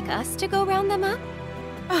you like us to go round them up?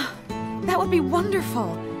 That would be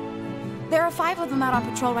wonderful. There are 5 of them out on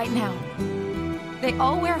patrol right now. They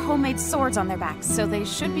all wear homemade swords on their backs, so they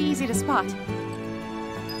should be easy to spot.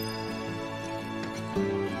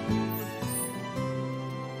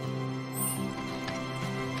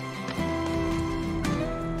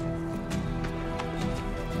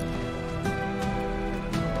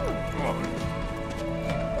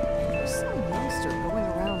 There's some monster going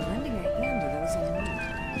around lending a hand to those in need.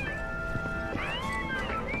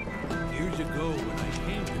 Years ago, when I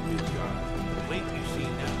came to Midgard, the lake you see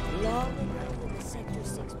now.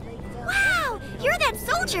 Wow! You're that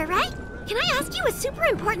soldier, right? Can I ask you a super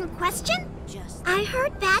important question? I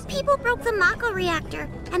heard bad people broke the Mako reactor,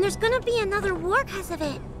 and there's gonna be another war because of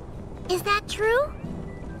it. Is that true?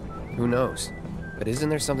 Who knows? But isn't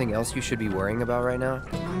there something else you should be worrying about right now?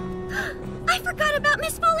 I forgot about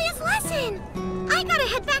Miss Folia's lesson! I gotta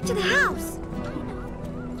head back to the house.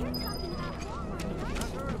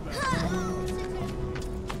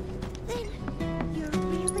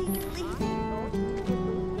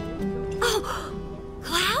 Oh!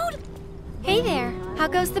 Cloud? Hey there. How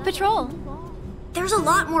goes the patrol? There's a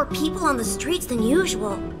lot more people on the streets than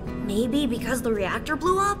usual. Maybe because the reactor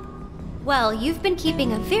blew up? Well, you've been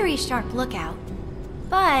keeping a very sharp lookout.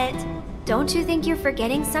 But don't you think you're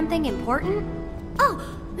forgetting something important? Oh,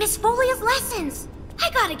 Miss Folia's lessons!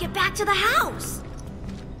 I gotta get back to the house!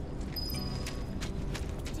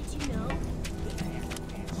 Did you know?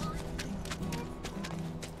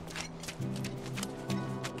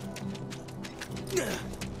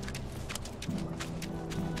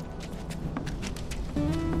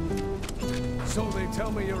 So they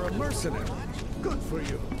tell me you're a mercenary. Good for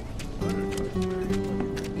you.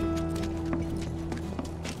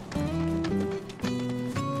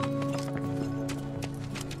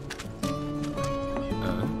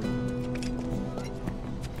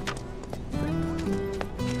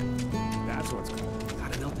 That's what's called.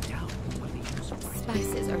 Gotta melt it down.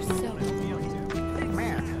 Spices are so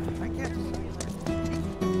Man, I can't.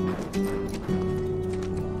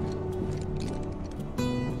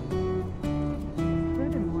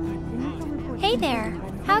 Hey there.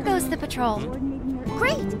 How goes the patrol?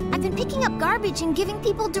 Great! I've been picking up garbage and giving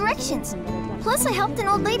people directions. Plus, I helped an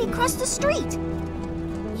old lady cross the street.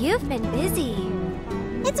 You've been busy.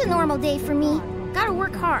 It's a normal day for me. Gotta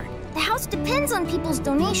work hard. The house depends on people's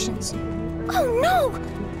donations. Oh no!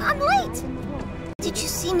 I'm late! Did you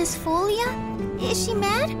see Miss Folia? Is she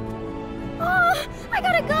mad? Oh, I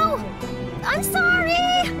gotta go! I'm sorry!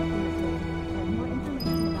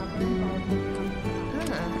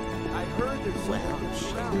 I heard there's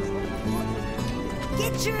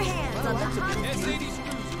Get your hands on the hottest...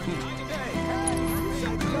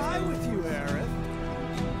 Hi with you, Aerith.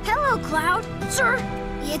 Hello, Cloud. Sir,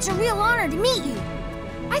 it's a real honor to meet you.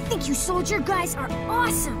 I think you soldier guys are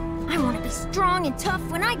awesome. I want to be strong and tough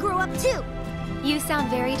when I grow up, too. You sound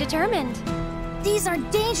very determined. These are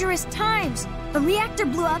dangerous times. A reactor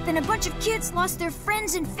blew up and a bunch of kids lost their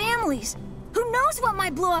friends and families. Who knows what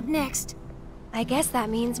might blow up next? I guess that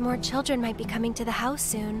means more children might be coming to the house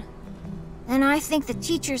soon. And I think the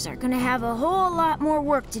teachers are gonna have a whole lot more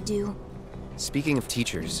work to do. Speaking of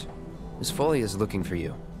teachers, Miss Folia is looking for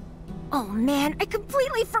you. Oh man, I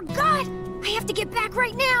completely forgot! I have to get back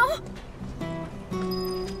right now!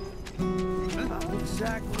 How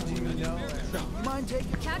exactly do you know? Mind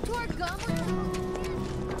taking... Cat to our gum?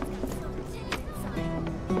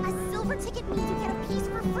 A silver ticket means you get a piece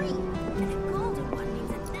for free. And a golden one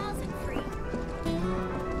means 1,000 free.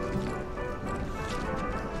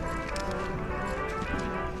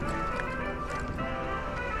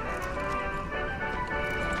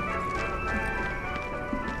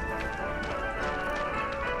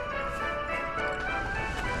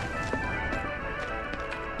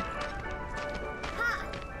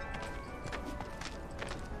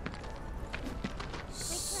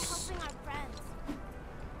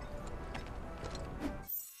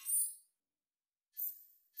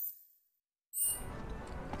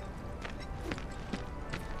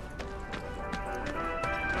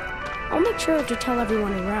 I'll make sure to tell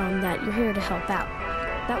everyone around that you're here to help out.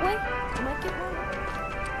 That way, you might get one.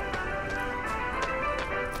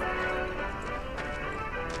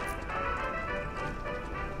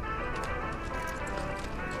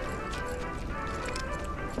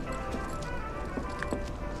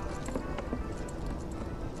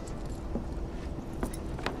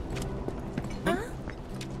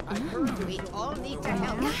 We all need to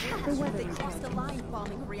help. They crossed the line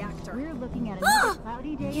bombing a reactor. We're looking at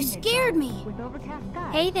You scared me!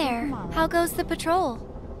 Hey there, how goes the patrol?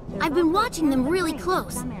 I've been watching them really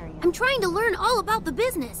close. I'm trying to learn all about the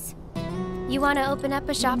business. You want to open up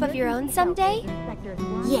a shop of your own someday?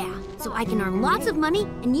 Yeah, so I can earn lots of money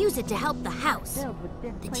and use it to help the house.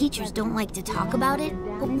 The teachers don't like to talk about it,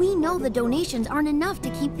 but we know the donations aren't enough to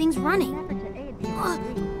keep things running.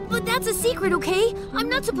 But that's a secret, okay? I'm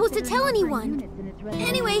not supposed to tell anyone.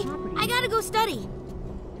 Anyway, I gotta go study.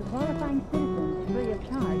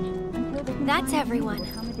 That's everyone.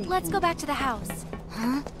 Let's go back to the house.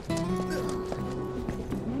 Huh?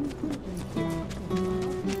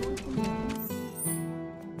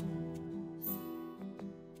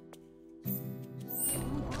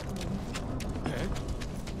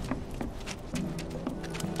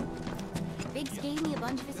 Biggs gave me a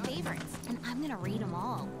bunch of his favorites, and I'm gonna read them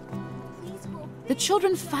all. The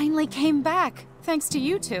children finally came back, thanks to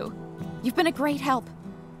you two. You've been a great help.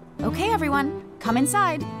 Okay, everyone, come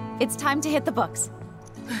inside. It's time to hit the books.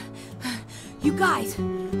 You guys,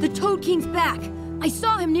 the Toad King's back. I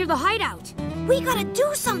saw him near the hideout. We gotta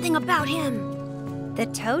do something about him. The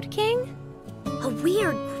Toad King? A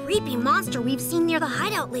weird, creepy monster we've seen near the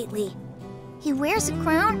hideout lately. He wears a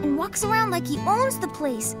crown and walks around like he owns the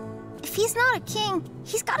place. If he's not a king,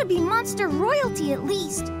 he's gotta be monster royalty at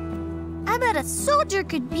least. I bet a soldier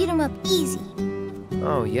could beat him up easy.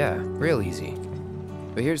 Oh yeah, real easy.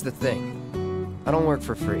 But here's the thing. I don't work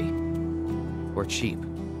for free. Or cheap.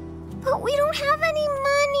 But we don't have any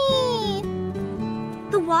money.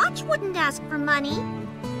 The watch wouldn't ask for money.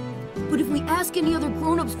 But if we ask any other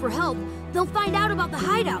grown-ups for help, they'll find out about the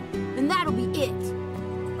hideout, and that'll be it.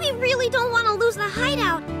 We really don't want to lose the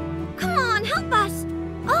hideout. Come on, help us.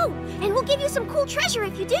 Oh, and we'll give you some cool treasure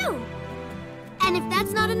if you do. And if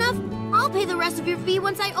that's not enough, I'll pay the rest of your fee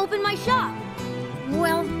once I open my shop.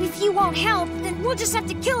 Well, if you won't help, then we'll just have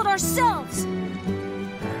to kill it ourselves.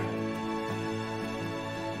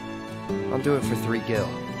 I'll do it for 3 gil.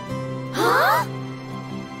 Huh?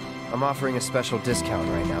 I'm offering a special discount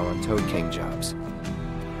right now on Toad King jobs.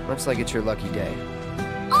 Looks like it's your lucky day.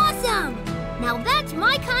 Awesome! Now that's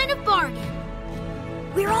my kind of bargain.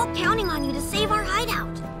 We're all counting on you to save our hideout.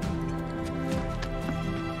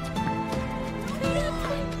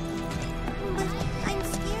 I'm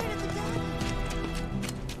scared of the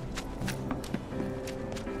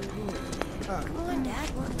dog. Come on, Dad.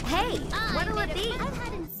 Hey, what'll it be?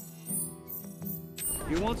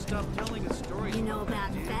 You won't stop telling a story. You know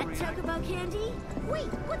about that chocobo candy?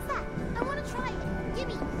 Wait, what's that? I want to try it.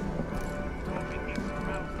 Gimme.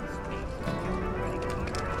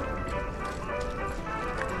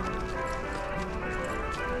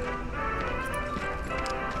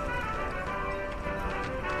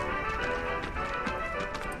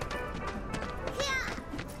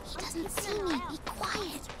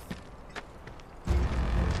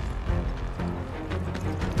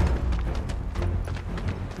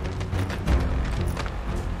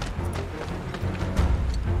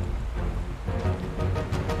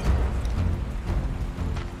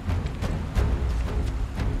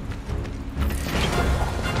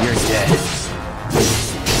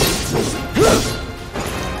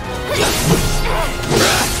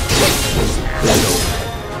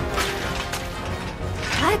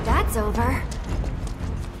 it's over.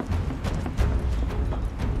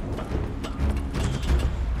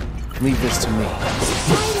 Leave this to me. I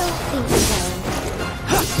don't think so.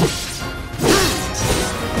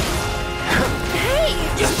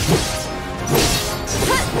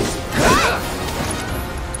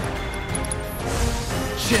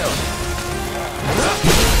 Chill.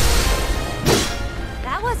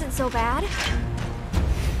 That wasn't so bad.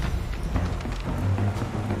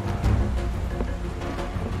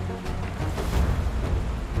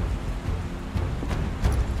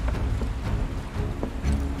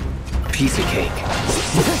 Piece of cake.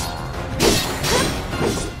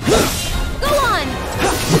 Go on!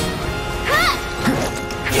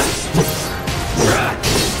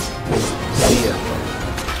 See ya.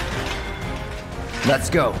 Let's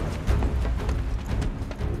go.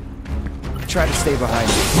 Try to stay behind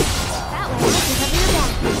me. That way I can cover your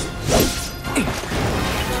back.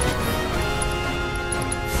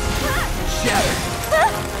 Shatter.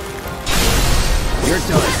 You're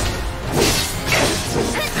done.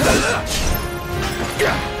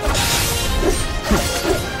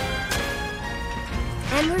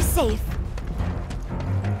 And we're safe.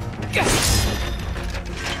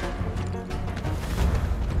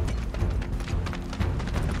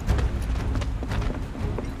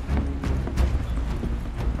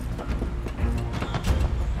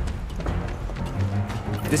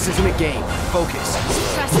 This isn't a game. Focus.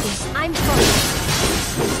 Trust me, I'm focused.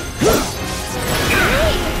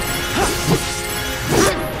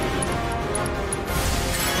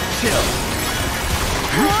 Chill.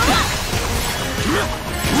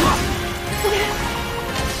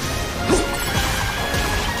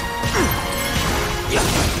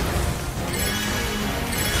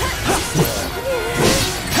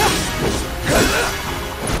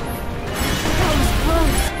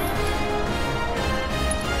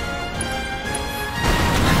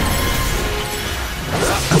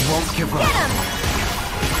 I won't give up. Is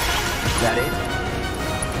that it?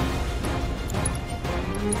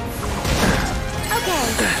 Okay.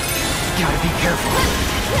 Gotta be careful.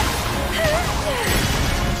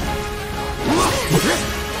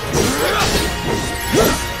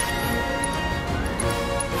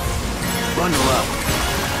 Bundle up.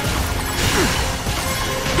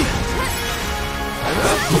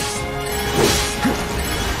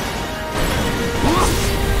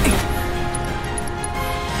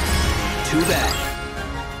 Too bad.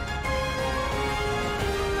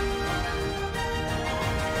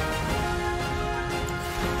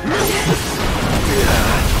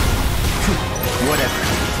 Whatever.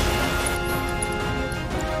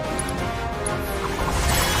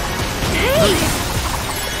 Hey!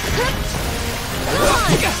 Come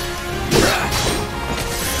on!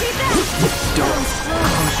 Stay back! Don't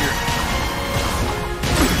close your...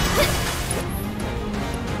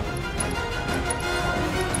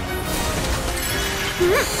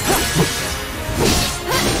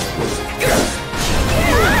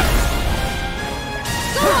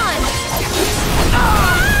 Go on!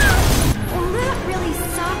 Well, that really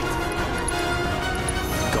sucked.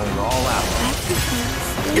 Going all out.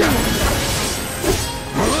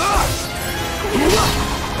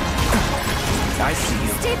 I see you.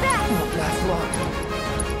 Stay back! Won't last long.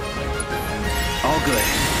 All good.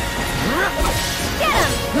 Get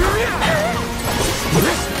him!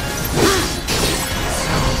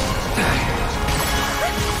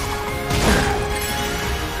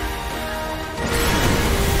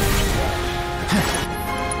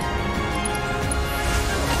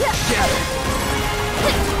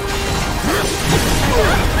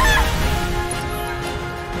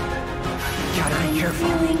 Gotta be careful.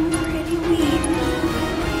 Feeling pretty weak.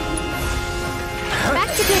 Back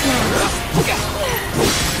to good now.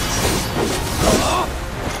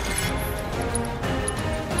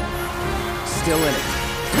 Still in it.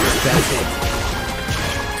 That's it.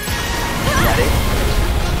 Got it?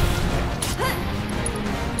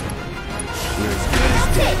 You're as good as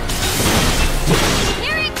dead.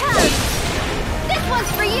 Here it comes! This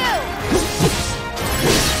one's for you!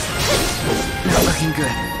 Not looking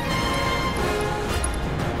good.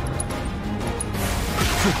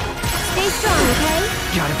 Stay strong, okay?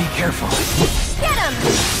 Gotta be careful. Get him!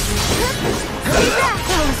 Stay back!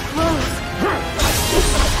 That was close.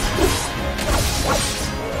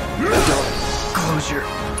 Don't close your...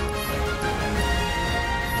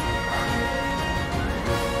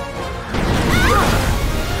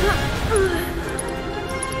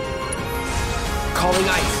 Calling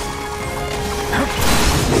ice.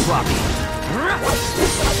 Floppy.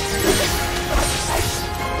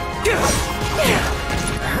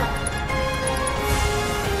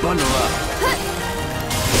 Bundle up.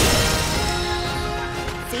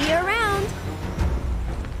 See? See you around.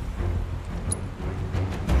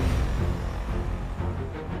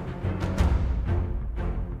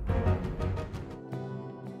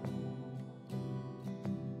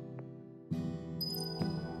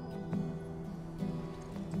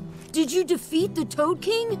 Did you defeat the Toad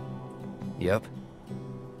King? Yep.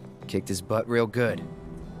 Kicked his butt real good.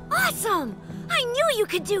 Awesome! I knew you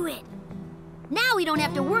could do it! Now we don't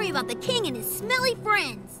have to worry about the king and his smelly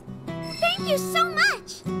friends. Thank you so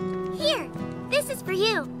much! Here, this is for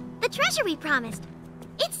you. The treasure we promised.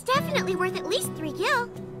 It's definitely worth at least 3 gil.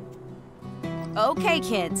 Okay,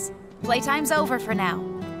 kids. Playtime's over for now.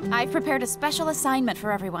 I've prepared a special assignment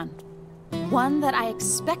for everyone. One that I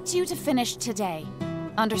expect you to finish today.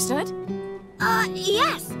 Understood?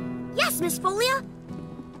 Yes. Yes, Miss Folia.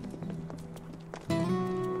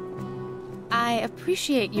 I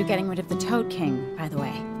appreciate you getting rid of the Toad King, by the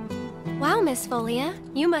way. Wow, Miss Folia.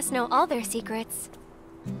 You must know all their secrets.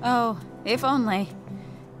 Oh, if only.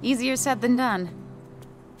 Easier said than done.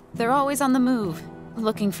 They're always on the move,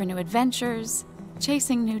 looking for new adventures,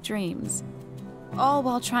 chasing new dreams. All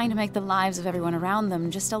while trying to make the lives of everyone around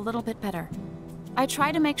them just a little bit better. I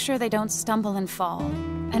try to make sure they don't stumble and fall,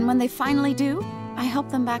 and when they finally do, I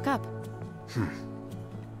help them back up.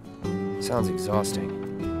 Sounds exhausting.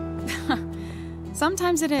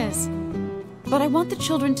 Sometimes it is. But I want the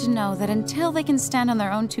children to know that until they can stand on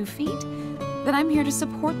their own 2 feet, that I'm here to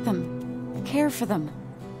support them, care for them,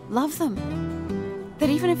 love them. That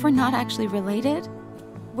even if we're not actually related,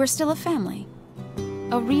 we're still a family.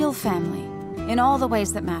 A real family, in all the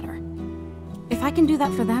ways that matter. If I can do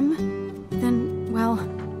that for them, then, well,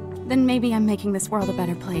 then maybe I'm making this world a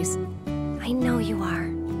better place. I know you are.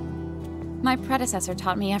 My predecessor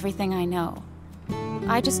taught me everything I know.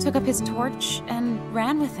 I just took up his torch and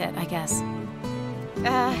ran with it, I guess.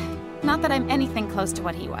 Not that I'm anything close to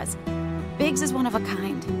what he was. Biggs is one of a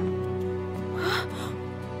kind.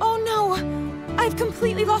 Oh no! I've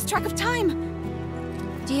completely lost track of time!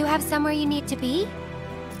 Do you have somewhere you need to be?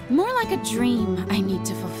 More like a dream I need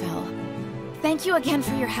to fulfill. Thank you again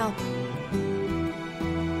for your help.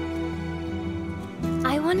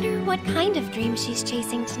 I wonder what kind of dream she's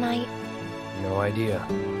chasing tonight. No idea.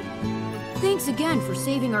 Thanks again for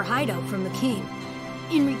saving our hideout from the king.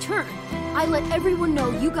 In return, I let everyone know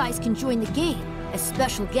you guys can join the game as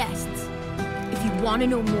special guests. If you want to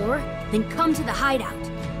know more, then come to the hideout.